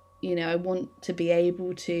want to be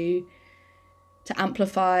able to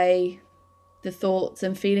amplify the thoughts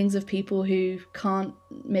and feelings of people who can't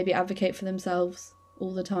maybe advocate for themselves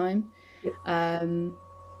all the time. I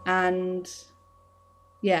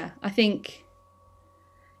think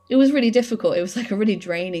it was really difficult. It was a really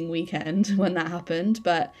draining weekend when that happened,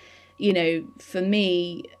 but for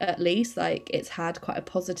me at least, it's had quite a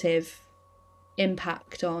positive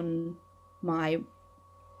impact on my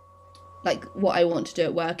what I want to do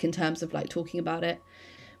at work in terms of talking about it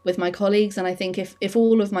with my colleagues. And I think if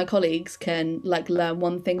all of my colleagues can learn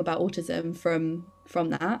one thing about autism from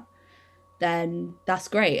that, then that's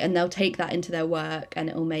great, and they'll take that into their work, and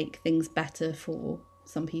it'll make things better for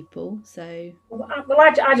some people. So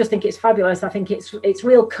I just think it's fabulous. I think it's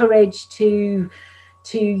real courage to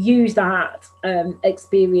use that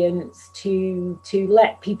experience to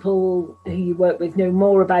let people who you work with know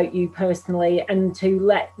more about you personally, and to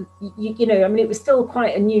let it was still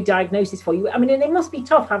quite a new diagnosis for you. And it must be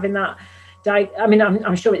tough having that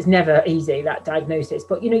I'm sure it's never easy, that diagnosis,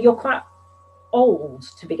 but you're quite old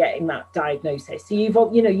to be getting that diagnosis, so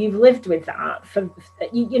you've lived with that for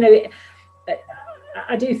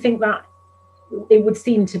I do think that it would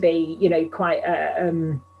seem to be quite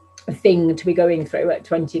a thing to be going through at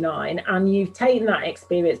 29, and you've taken that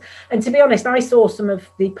experience. And to be honest, I saw some of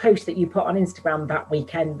the posts that you put on Instagram that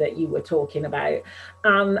weekend that you were talking about,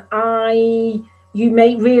 and you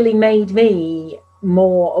really made me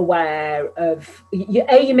more aware of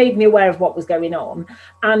you made me aware of what was going on,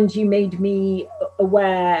 and you made me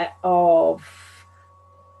aware of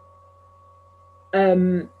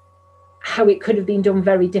how it could have been done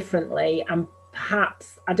very differently, and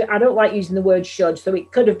perhaps I don't like using the word should, so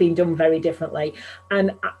it could have been done very differently,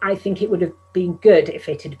 and I think it would have been good if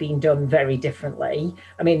it had been done very differently.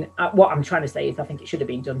 What I'm trying to say is I think it should have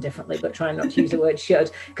been done differently, but trying not to use the word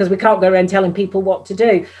should, because we can't go around telling people what to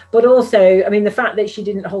do. But also, the fact that she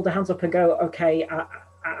didn't hold her hands up and go, okay,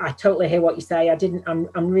 I totally hear what you say.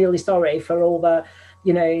 I'm really sorry for all the,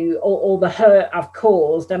 you know, all the hurt I've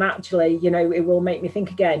caused, and actually, you know, it will make me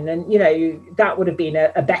think again. And, you know, that would have been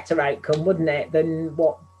a better outcome, wouldn't it, than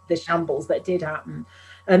what the shambles that did happen.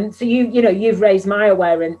 And so you know, you've raised my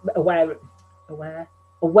awareness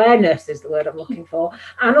is the word I'm looking for.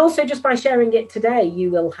 And also just by sharing it today,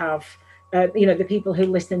 you will have, you know, the people who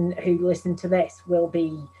listen to this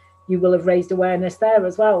you will have raised awareness there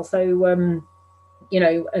as well. So, you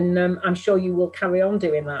know, and I'm sure you will carry on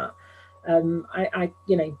doing that. I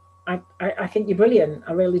think you're brilliant.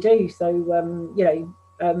 I really do. So, you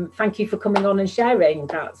know, thank you for coming on and sharing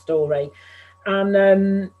that story.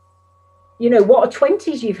 And, you know, what a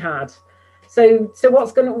 20s you've had. So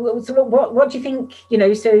what do you think, you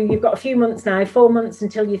know, so you've got a few months now, 4 months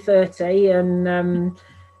until you're 30, and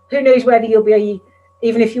who knows whether you'll be,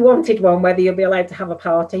 even if you wanted one, whether you'll be allowed to have a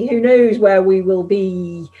party. Who knows where we will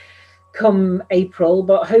be come April,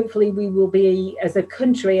 but hopefully we will be as a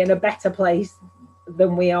country in a better place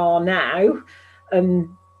than we are now,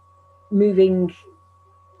 and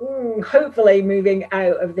hopefully moving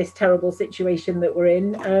out of this terrible situation that we're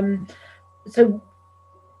in. So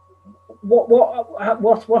what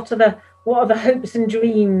are the hopes and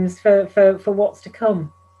dreams for what's to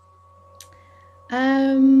come?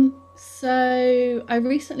 So I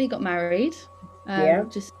recently got married,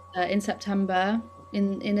 just in September,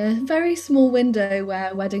 in a very small window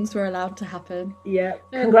where weddings were allowed to happen. Yeah,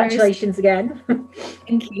 congratulations again.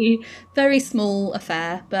 Thank you. Very small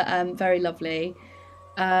affair, but very lovely.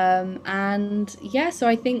 And yeah, so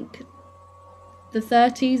I think the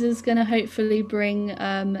 30s is going to hopefully bring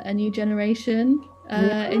a new generation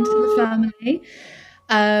into the family.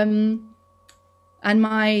 And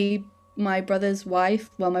my brother's wife,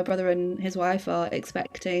 well, my brother and his wife are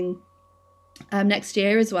expecting next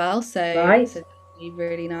year as well. So it's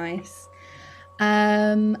really nice.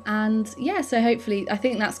 And yeah, so hopefully, I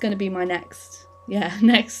think that's going to be my next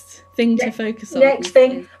thing to focus on. Next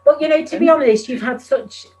thing. But, you know, to be honest, you've had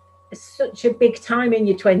such a big time in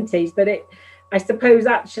your 20s that I suppose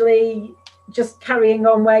actually just carrying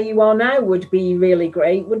on where you are now would be really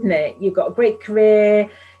great, wouldn't it? You've got a great career,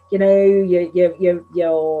 you know,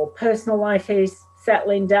 your personal life is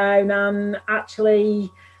settling down, and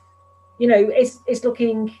actually, you know, it's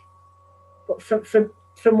looking,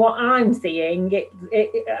 from what I'm seeing,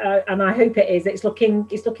 and I hope it's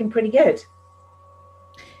looking pretty good.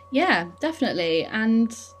 Yeah, definitely.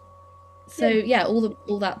 And so yeah,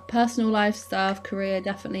 all that personal life stuff, career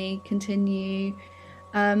definitely continue,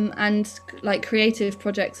 and like creative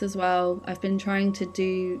projects as well. I've been trying to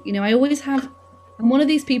do, you know, I'm one of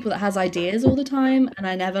these people that has ideas all the time, and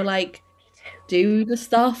I never like do the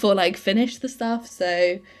stuff or like finish the stuff.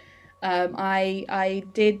 So I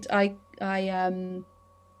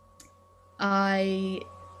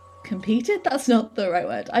competed, that's not the right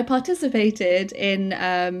word. I participated in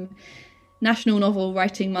National Novel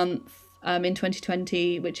Writing Month in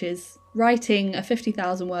 2020, which is writing a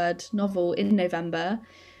 50,000 word novel in November,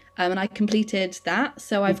 and I completed that.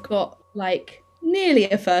 So I've got like nearly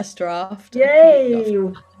a first draft. Yay!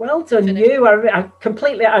 Well done, you.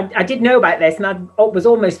 I did know about this, and I was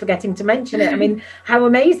almost forgetting to mention it. I mean, how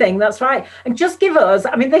amazing! That's right. And just give us,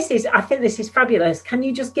 I mean, I think this is fabulous. Can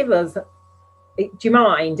you just give us, do you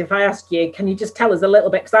mind if I ask you, can you just tell us a little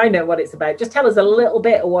bit, because I know what it's about, just tell us a little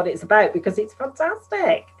bit of what it's about, because it's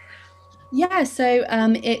fantastic. Yeah, so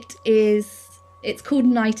it's called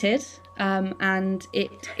Knighted, and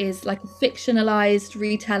it is like a fictionalized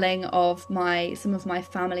retelling of some of my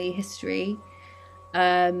family history.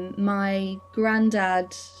 My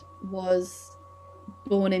granddad was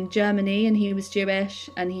born in Germany, and he was Jewish,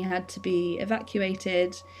 and he had to be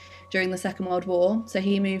evacuated during the Second World War. So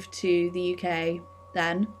he moved to the UK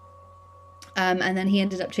then, and then he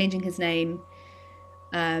ended up changing his name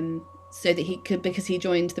so that he could, because he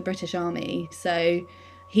joined the British Army. So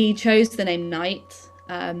he chose the name Knight,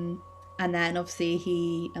 and then obviously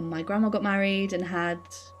he and my grandma got married and had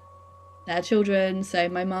their children. So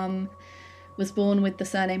my mum was born with the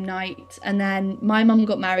surname Knight, and then my mum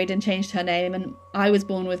got married and changed her name, and I was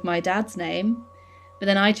born with my dad's name. But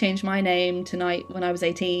then I changed my name to Knight when I was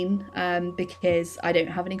 18, because I don't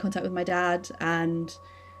have any contact with my dad, and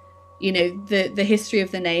you know, the history of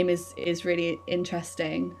the name is really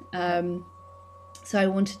interesting. So I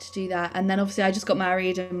wanted to do that, and then obviously I just got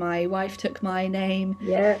married, and my wife took my name.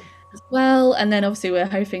 Yeah. as well. And then obviously we're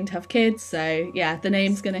hoping to have kids. So yeah, the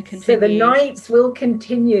name's going to continue. So the Knights will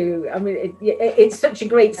continue. I mean, it's such a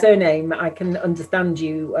great surname. I can understand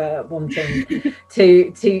you wanting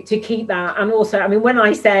to keep that. And also, I mean, when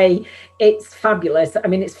I say it's fabulous, I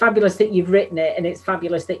mean, it's fabulous that you've written it, and it's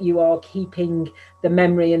fabulous that you are keeping the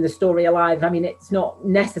memory and the story alive. I mean, it's not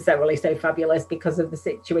necessarily so fabulous because of the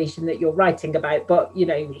situation that you're writing about, but, you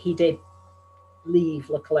know, he did leave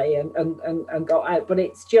luckily and got out. But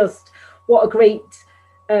it's just what a great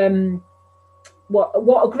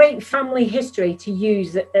what a great family history to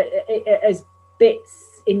use as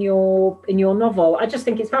bits in your novel. I just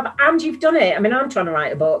think it's fab. And you've done it. I mean, I'm trying to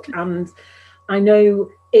write a book, and I know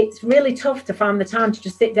it's really tough to find the time to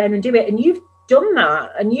just sit down and do it, and you've done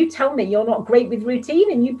that. And you tell me you're not great with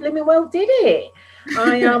routine, and you blooming well did it.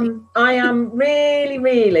 I am really,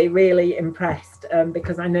 really, really impressed,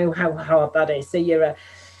 because I know how hard that is. So you're a,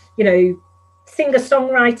 you know,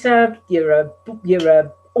 singer-songwriter, you're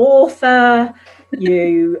a author,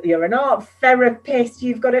 you're an art therapist.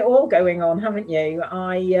 You've got it all going on, haven't you?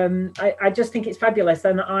 I just think it's fabulous,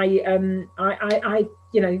 and I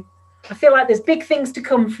you know, I feel like there's big things to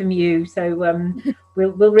come from you. So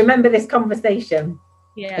we'll remember this conversation.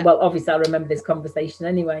 Yeah. Well, obviously I'll remember this conversation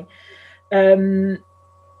anyway. And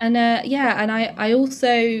I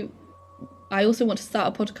also want to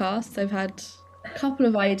start a podcast. I've had a couple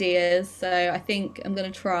of ideas, so I think I'm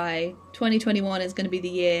going to try. 2021 is going to be the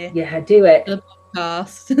year. Yeah, do it. For the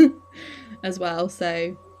podcast as well.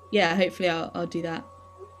 So yeah, hopefully I'll do that.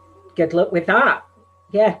 Good luck with that.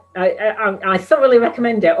 Yeah, I thoroughly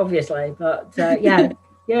recommend it, obviously, but yeah,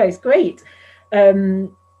 it's great. So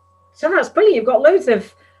that's brilliant. You've got loads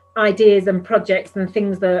of ideas and projects and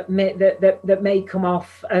things that may come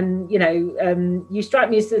off, and you know, you strike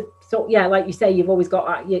me as like you say, you've always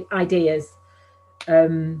got ideas.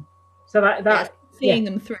 So that seeing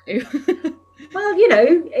them through. Well, you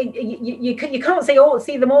know, you can't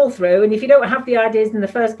see them all through, and if you don't have the ideas in the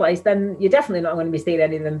first place, then you're definitely not going to be seeing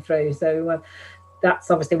any of them through. So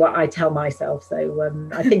that's obviously what I tell myself. So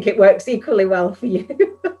I think it works equally well for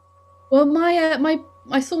you. Well,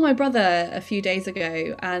 I saw my brother a few days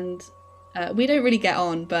ago, and we don't really get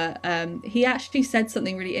on, but he actually said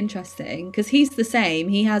something really interesting, because he's the same.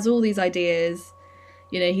 He has all these ideas,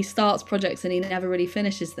 you know, he starts projects and he never really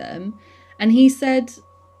finishes them. And he said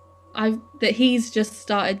that he's just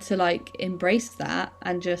started to like embrace that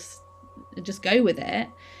and just go with it.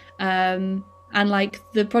 And like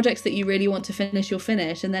the projects that you really want to finish, you'll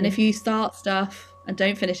finish. And then if you start stuff and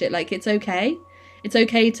don't finish it, like it's okay. It's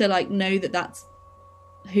okay to like know that that's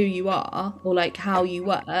who you are, or like how you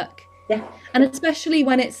work. Yeah. And especially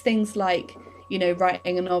when it's things like, you know,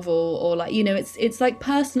 writing a novel, or like, you know, it's like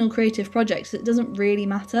personal creative projects. It doesn't really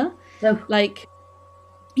matter. No. Like,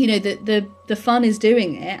 you know, the fun is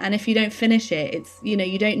doing it, and if you don't finish it, it's, you know,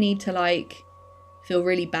 you don't need to like feel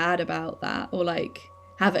really bad about that, or like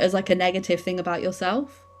have it as like a negative thing about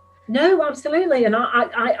yourself. No, absolutely. And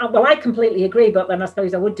I completely agree, but then I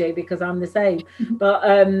suppose I would do, because I'm the same.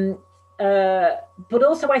 But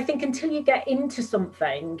also I think until you get into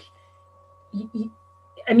something,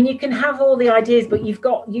 I mean, you can have all the ideas, but you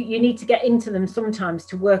need to get into them sometimes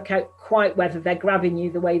to work out quite whether they're grabbing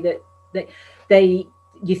you the way that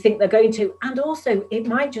you think they're going to. And also it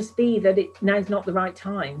might just be that now's not the right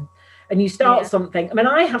time, and you start something. I mean,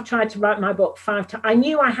 I have tried to write my book 5 times. I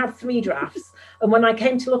knew I had 3 drafts, and when I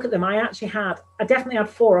came to look at them, I definitely had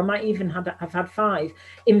 4. I might even have had 5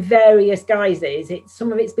 in various guises.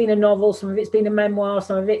 Some of it's been a novel, some of it's been a memoir,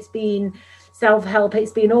 some of it's been self-help.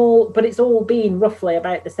 It's all been roughly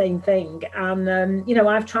about the same thing. And you know,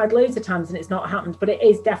 I've tried loads of times and it's not happened, but it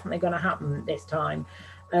is definitely going to happen this time.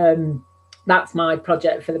 That's my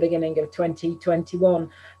project for the beginning of 2021.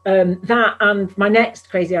 That, and my next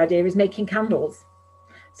crazy idea is making candles.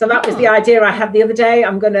 So that was the idea I had the other day.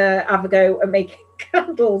 I'm going to have a go at making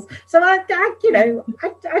candles. So I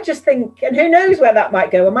just think, and who knows where that might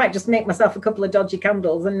go. I might just make myself a couple of dodgy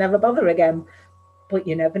candles and never bother again. But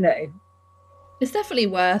you never know. It's definitely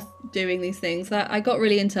worth doing these things. I got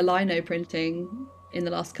really into lino printing in the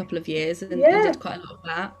last couple of years, and did quite a lot of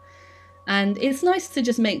that. And it's nice to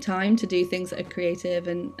just make time to do things that are creative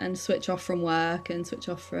and switch off from work and switch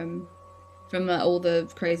off from all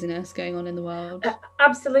the craziness going on in the world.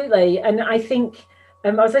 Absolutely. And I think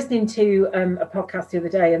I was listening to a podcast the other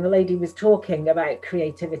day, and the lady was talking about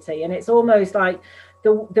creativity, and it's almost like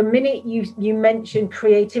the minute you mention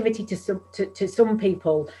creativity to some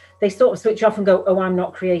people, they sort of switch off and go, oh, I'm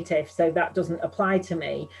not creative, so that doesn't apply to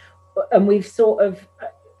me. And we've sort of,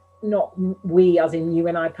 not we as in you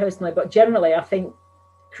and I personally, but generally I think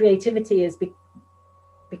creativity has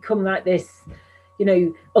become like this, you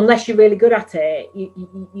know, unless you're really good at it,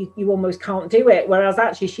 you almost can't do it. Whereas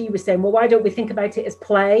actually she was saying, well, why don't we think about it as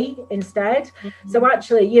play instead? So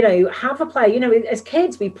actually, you know, have a play. You know, as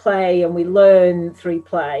kids we play and we learn through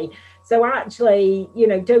play. So actually, you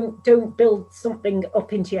know, don't build something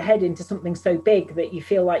up into your head into something so big that you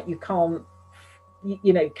feel like you can't,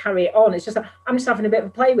 you know, carry it on. It's just, I'm just having a bit of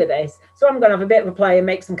a play with this, so I'm going to have a bit of a play and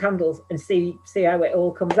make some candles and see how it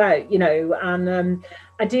all comes out, you know. And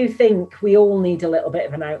I do think we all need a little bit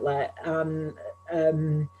of an outlet.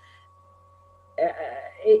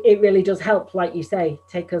 It really does help, like you say,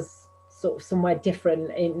 take us sort of somewhere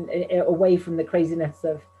different, away from the craziness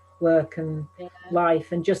of work and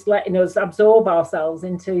life, and just letting us absorb ourselves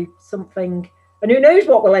into something, and who knows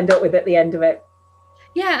what we'll end up with at the end of it.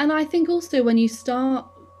 Yeah, and I think also when you start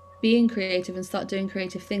being creative and start doing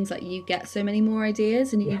creative things, like you get so many more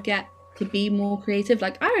ideas and you get to be more creative.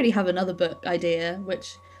 Like I already have another book idea,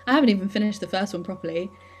 which I haven't even finished the first one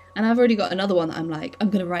properly, and I've already got another one that I'm like, I'm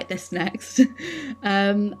gonna write this next.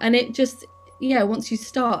 And it just, once you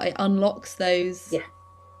start, it unlocks those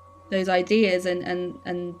ideas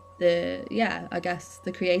and the I guess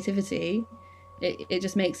the creativity. It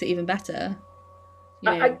just makes it even better.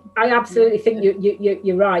 I absolutely think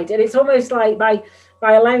you're right, and it's almost like by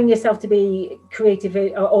allowing yourself to be creative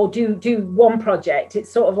or do one project,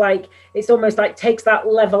 it's sort of like, it's almost like takes that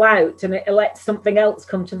level out and it lets something else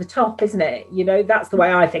come to the top, isn't it? You know, that's the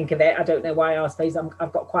way I think of it. I don't know why. I suppose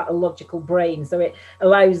I've got quite a logical brain, so it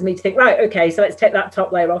allows me to think, right, okay, so let's take that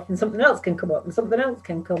top layer off and something else can come up and something else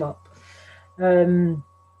can come up.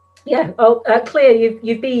 Cléa,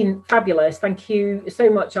 you've been fabulous. Thank you so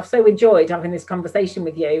much. I've so enjoyed having this conversation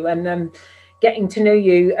with you and getting to know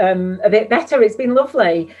you a bit better. It's been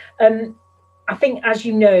lovely. I think, as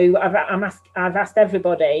you know, I've asked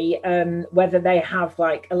everybody whether they have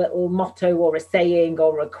like a little motto or a saying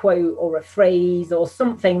or a quote or a phrase or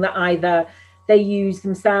something that either they use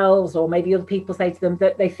themselves or maybe other people say to them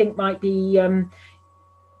that they think might be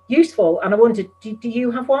useful. And I wondered, do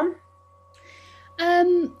you have one?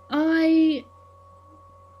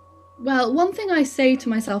 One thing I say to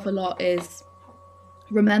myself a lot is,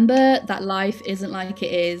 remember that life isn't like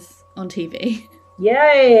it is on TV.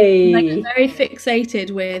 Yay! I'm very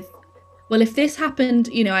fixated with, well, if this happened,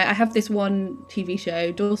 you know, I have this one TV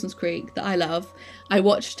show, Dawson's Creek, that I love. I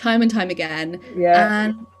watch time and time again. Yeah.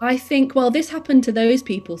 And I think, well, this happened to those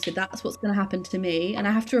people, so that's what's going to happen to me. And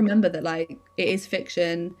I have to remember that, like, it is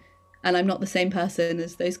fiction and I'm not the same person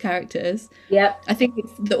as those characters. Yeah. I think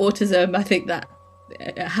it's the autism, I think that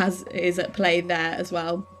is at play there as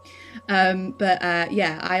well.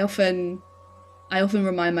 I often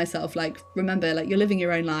remind myself, like, remember, like, you're living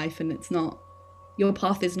your own life and it's not, your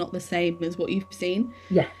path is not the same as what you've seen.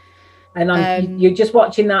 Yeah. And you're just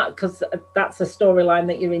watching that because that's a storyline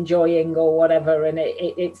that you're enjoying or whatever, and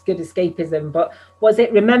it's good escapism. But was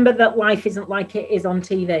it, remember that life isn't like it is on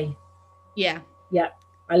TV? Yeah. Yeah.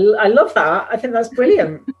 I love that. I think that's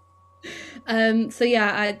brilliant. I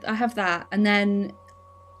have that. And then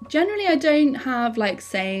generally I don't have like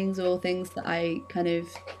sayings or things that I kind of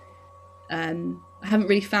I haven't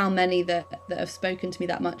really found many that have spoken to me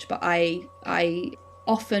that much, but I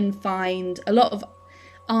often find a lot of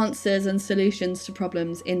answers and solutions to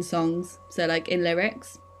problems in songs, so like in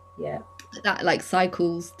lyrics. Yeah, that like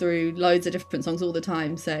cycles through loads of different songs all the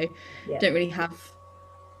time, so don't really have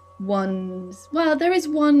one. Well, there is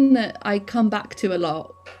one that I come back to a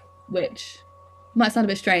lot, which might sound a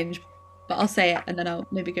bit strange, but I'll say it and then I'll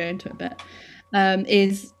maybe go into it a bit.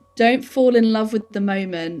 Is don't fall in love with the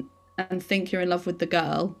moment and think you're in love with the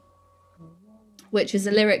girl, which is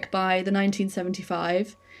a lyric by the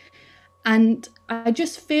 1975. And I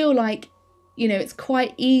just feel like, you know, it's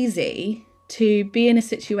quite easy to be in a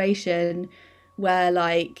situation where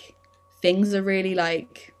like things are really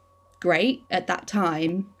like great at that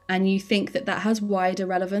time and you think that has wider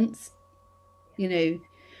relevance, you know,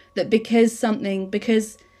 that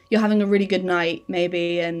because you're having a really good night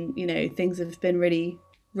maybe and, you know, things have been really,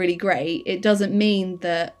 really great, it doesn't mean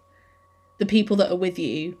that the people that are with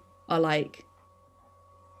you are like,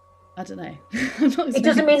 I don't know. It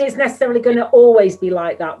doesn't mean it's necessarily going to always be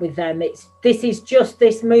like that with them. This is just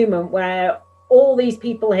this moment where all these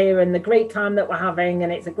people here and the great time that we're having,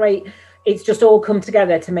 and it's just all come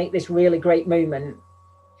together to make this really great moment.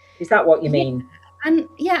 Is that what you mean? And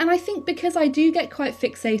I think because I do get quite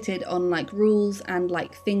fixated on like rules and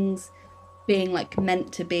like things being like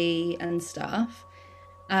meant to be and stuff.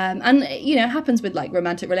 And you know, it happens with like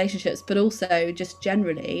romantic relationships, but also just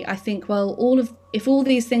generally, I think, well, if all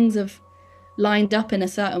these things have lined up in a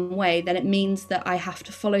certain way, then it means that I have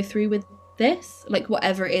to follow through with this, like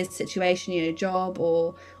whatever it is, situation, you know, job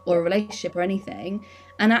or a relationship or anything.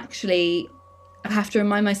 And actually I have to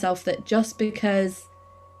remind myself that just because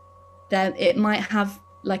it might have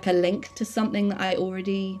like a link to something that I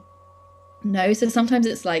already know. So sometimes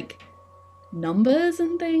it's like numbers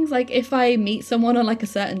and things, like if I meet someone on like a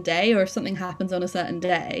certain day, or if something happens on a certain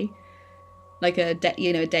day, like a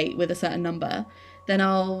date with a certain number, then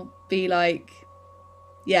I'll be like,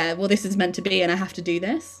 yeah, well, this is meant to be and I have to do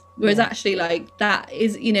this. Whereas actually, like, that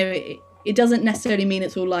is, you know, it doesn't necessarily mean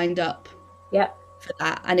it's all lined up for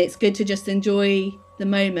that. And it's good to just enjoy the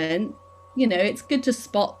moment. You know, it's good to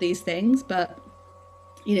spot these things, but,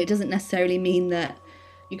 you know, it doesn't necessarily mean that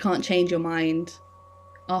you can't change your mind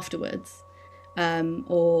afterwards,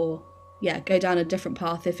 or go down a different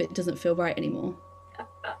path if it doesn't feel right anymore.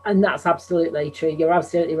 And that's absolutely true. You're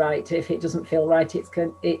absolutely right. If it doesn't feel right,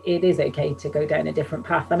 it is okay to go down a different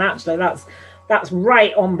path. And actually, that's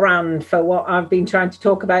right on brand for what I've been trying to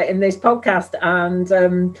talk about in this podcast. And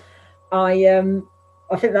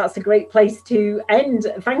I think that's a great place to end.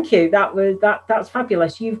 Thank you. That's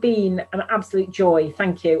fabulous. You've been an absolute joy.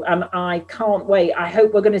 Thank you. And I can't wait. I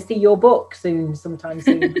hope we're going to see your book sometime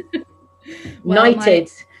soon. Well,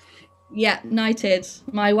 Knighted. Knighted.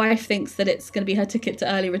 My wife thinks that it's going to be her ticket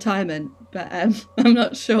to early retirement, but I'm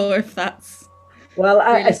not sure if that's. Well,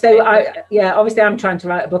 obviously I'm trying to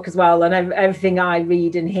write a book as well, and everything I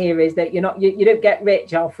read and hear is that you don't get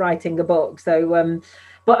rich off writing a book. So,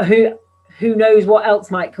 but who knows what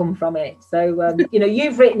else might come from it? So,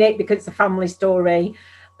 you've written it because it's a family story,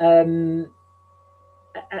 and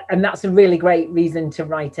that's a really great reason to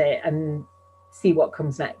write it and see what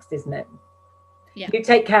comes next, isn't it? Yeah. You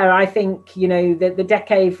take care. I think, the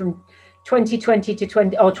decade from 2020 to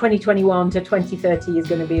 2021 to 2030 is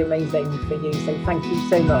going to be amazing for you. So thank you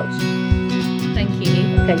so much. Thank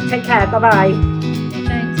you. Okay, take care. Bye-bye. Okay,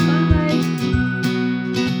 thanks. Bye.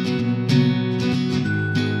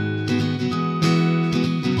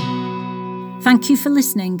 Thank you for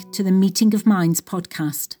listening to the Meeting of Minds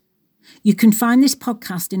podcast. You can find this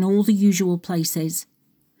podcast in all the usual places.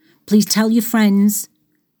 Please tell your friends.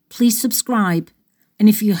 Please subscribe. And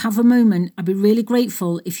if you have a moment, I'd be really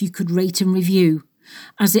grateful if you could rate and review,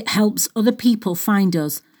 as it helps other people find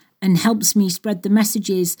us and helps me spread the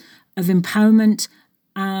messages of empowerment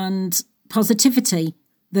and positivity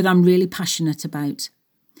that I'm really passionate about.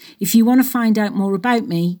 If you want to find out more about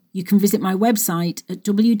me, you can visit my website at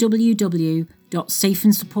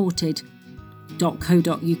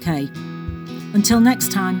www.safeandsupported.co.uk. Until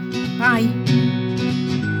next time, bye.